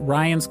around for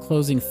Ryan's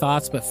closing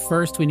thoughts. But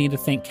first, we need to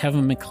thank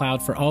Kevin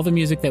MacLeod for all the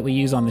music that we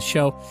use on the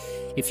show.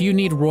 If you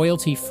need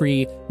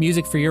royalty-free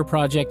music for your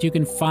project, you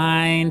can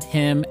find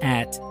him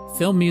at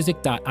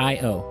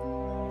filmmusic.io.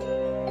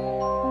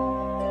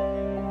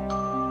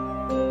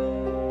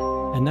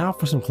 And now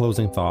for some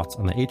closing thoughts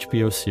on the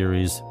HBO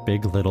series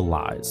Big Little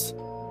Lies.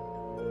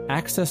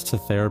 Access to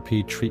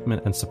therapy,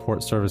 treatment, and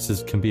support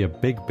services can be a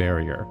big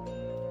barrier.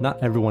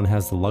 Not everyone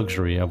has the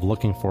luxury of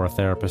looking for a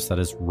therapist that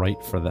is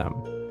right for them.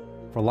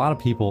 For a lot of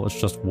people,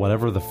 it's just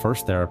whatever the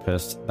first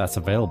therapist that's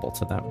available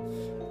to them.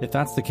 If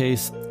that's the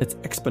case, it's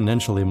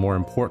exponentially more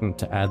important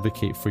to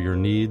advocate for your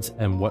needs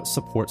and what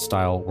support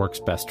style works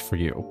best for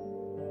you.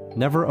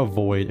 Never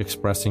avoid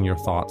expressing your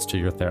thoughts to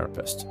your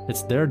therapist.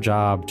 It's their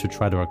job to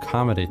try to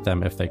accommodate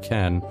them if they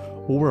can,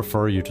 or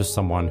refer you to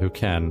someone who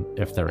can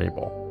if they're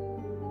able.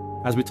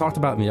 As we talked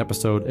about in the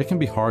episode, it can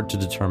be hard to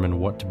determine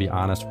what to be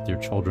honest with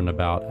your children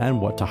about and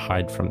what to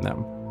hide from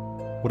them.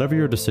 Whatever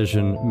your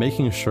decision,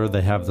 making sure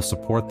they have the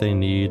support they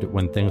need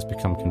when things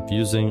become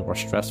confusing or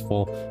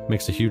stressful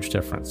makes a huge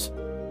difference.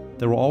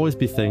 There will always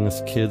be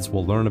things kids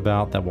will learn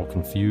about that will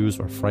confuse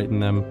or frighten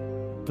them,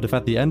 but if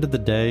at the end of the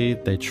day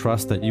they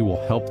trust that you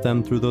will help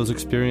them through those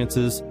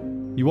experiences,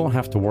 you won't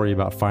have to worry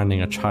about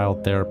finding a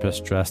child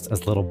therapist dressed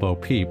as Little Bo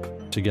Peep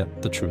to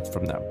get the truth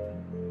from them.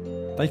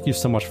 Thank you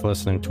so much for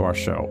listening to our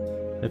show.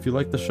 If you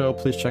like the show,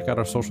 please check out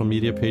our social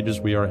media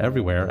pages. We are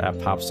everywhere at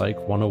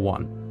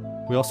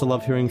PopPsych101. We also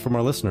love hearing from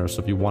our listeners,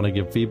 so if you want to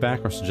give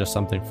feedback or suggest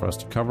something for us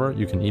to cover,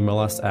 you can email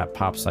us at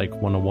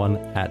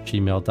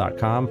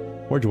poppsych101@gmail.com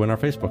or join our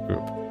Facebook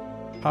group.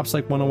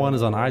 PopPsych 101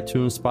 is on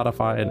iTunes,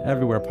 Spotify, and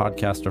everywhere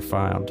podcasts are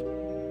found.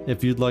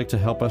 If you'd like to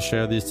help us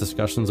share these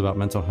discussions about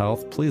mental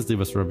health, please leave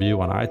us a review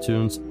on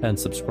iTunes and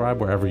subscribe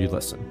wherever you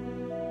listen.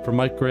 For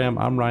Mike Graham,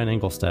 I'm Ryan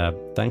Engelstad.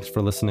 Thanks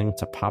for listening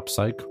to Pop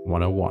Psych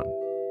 101.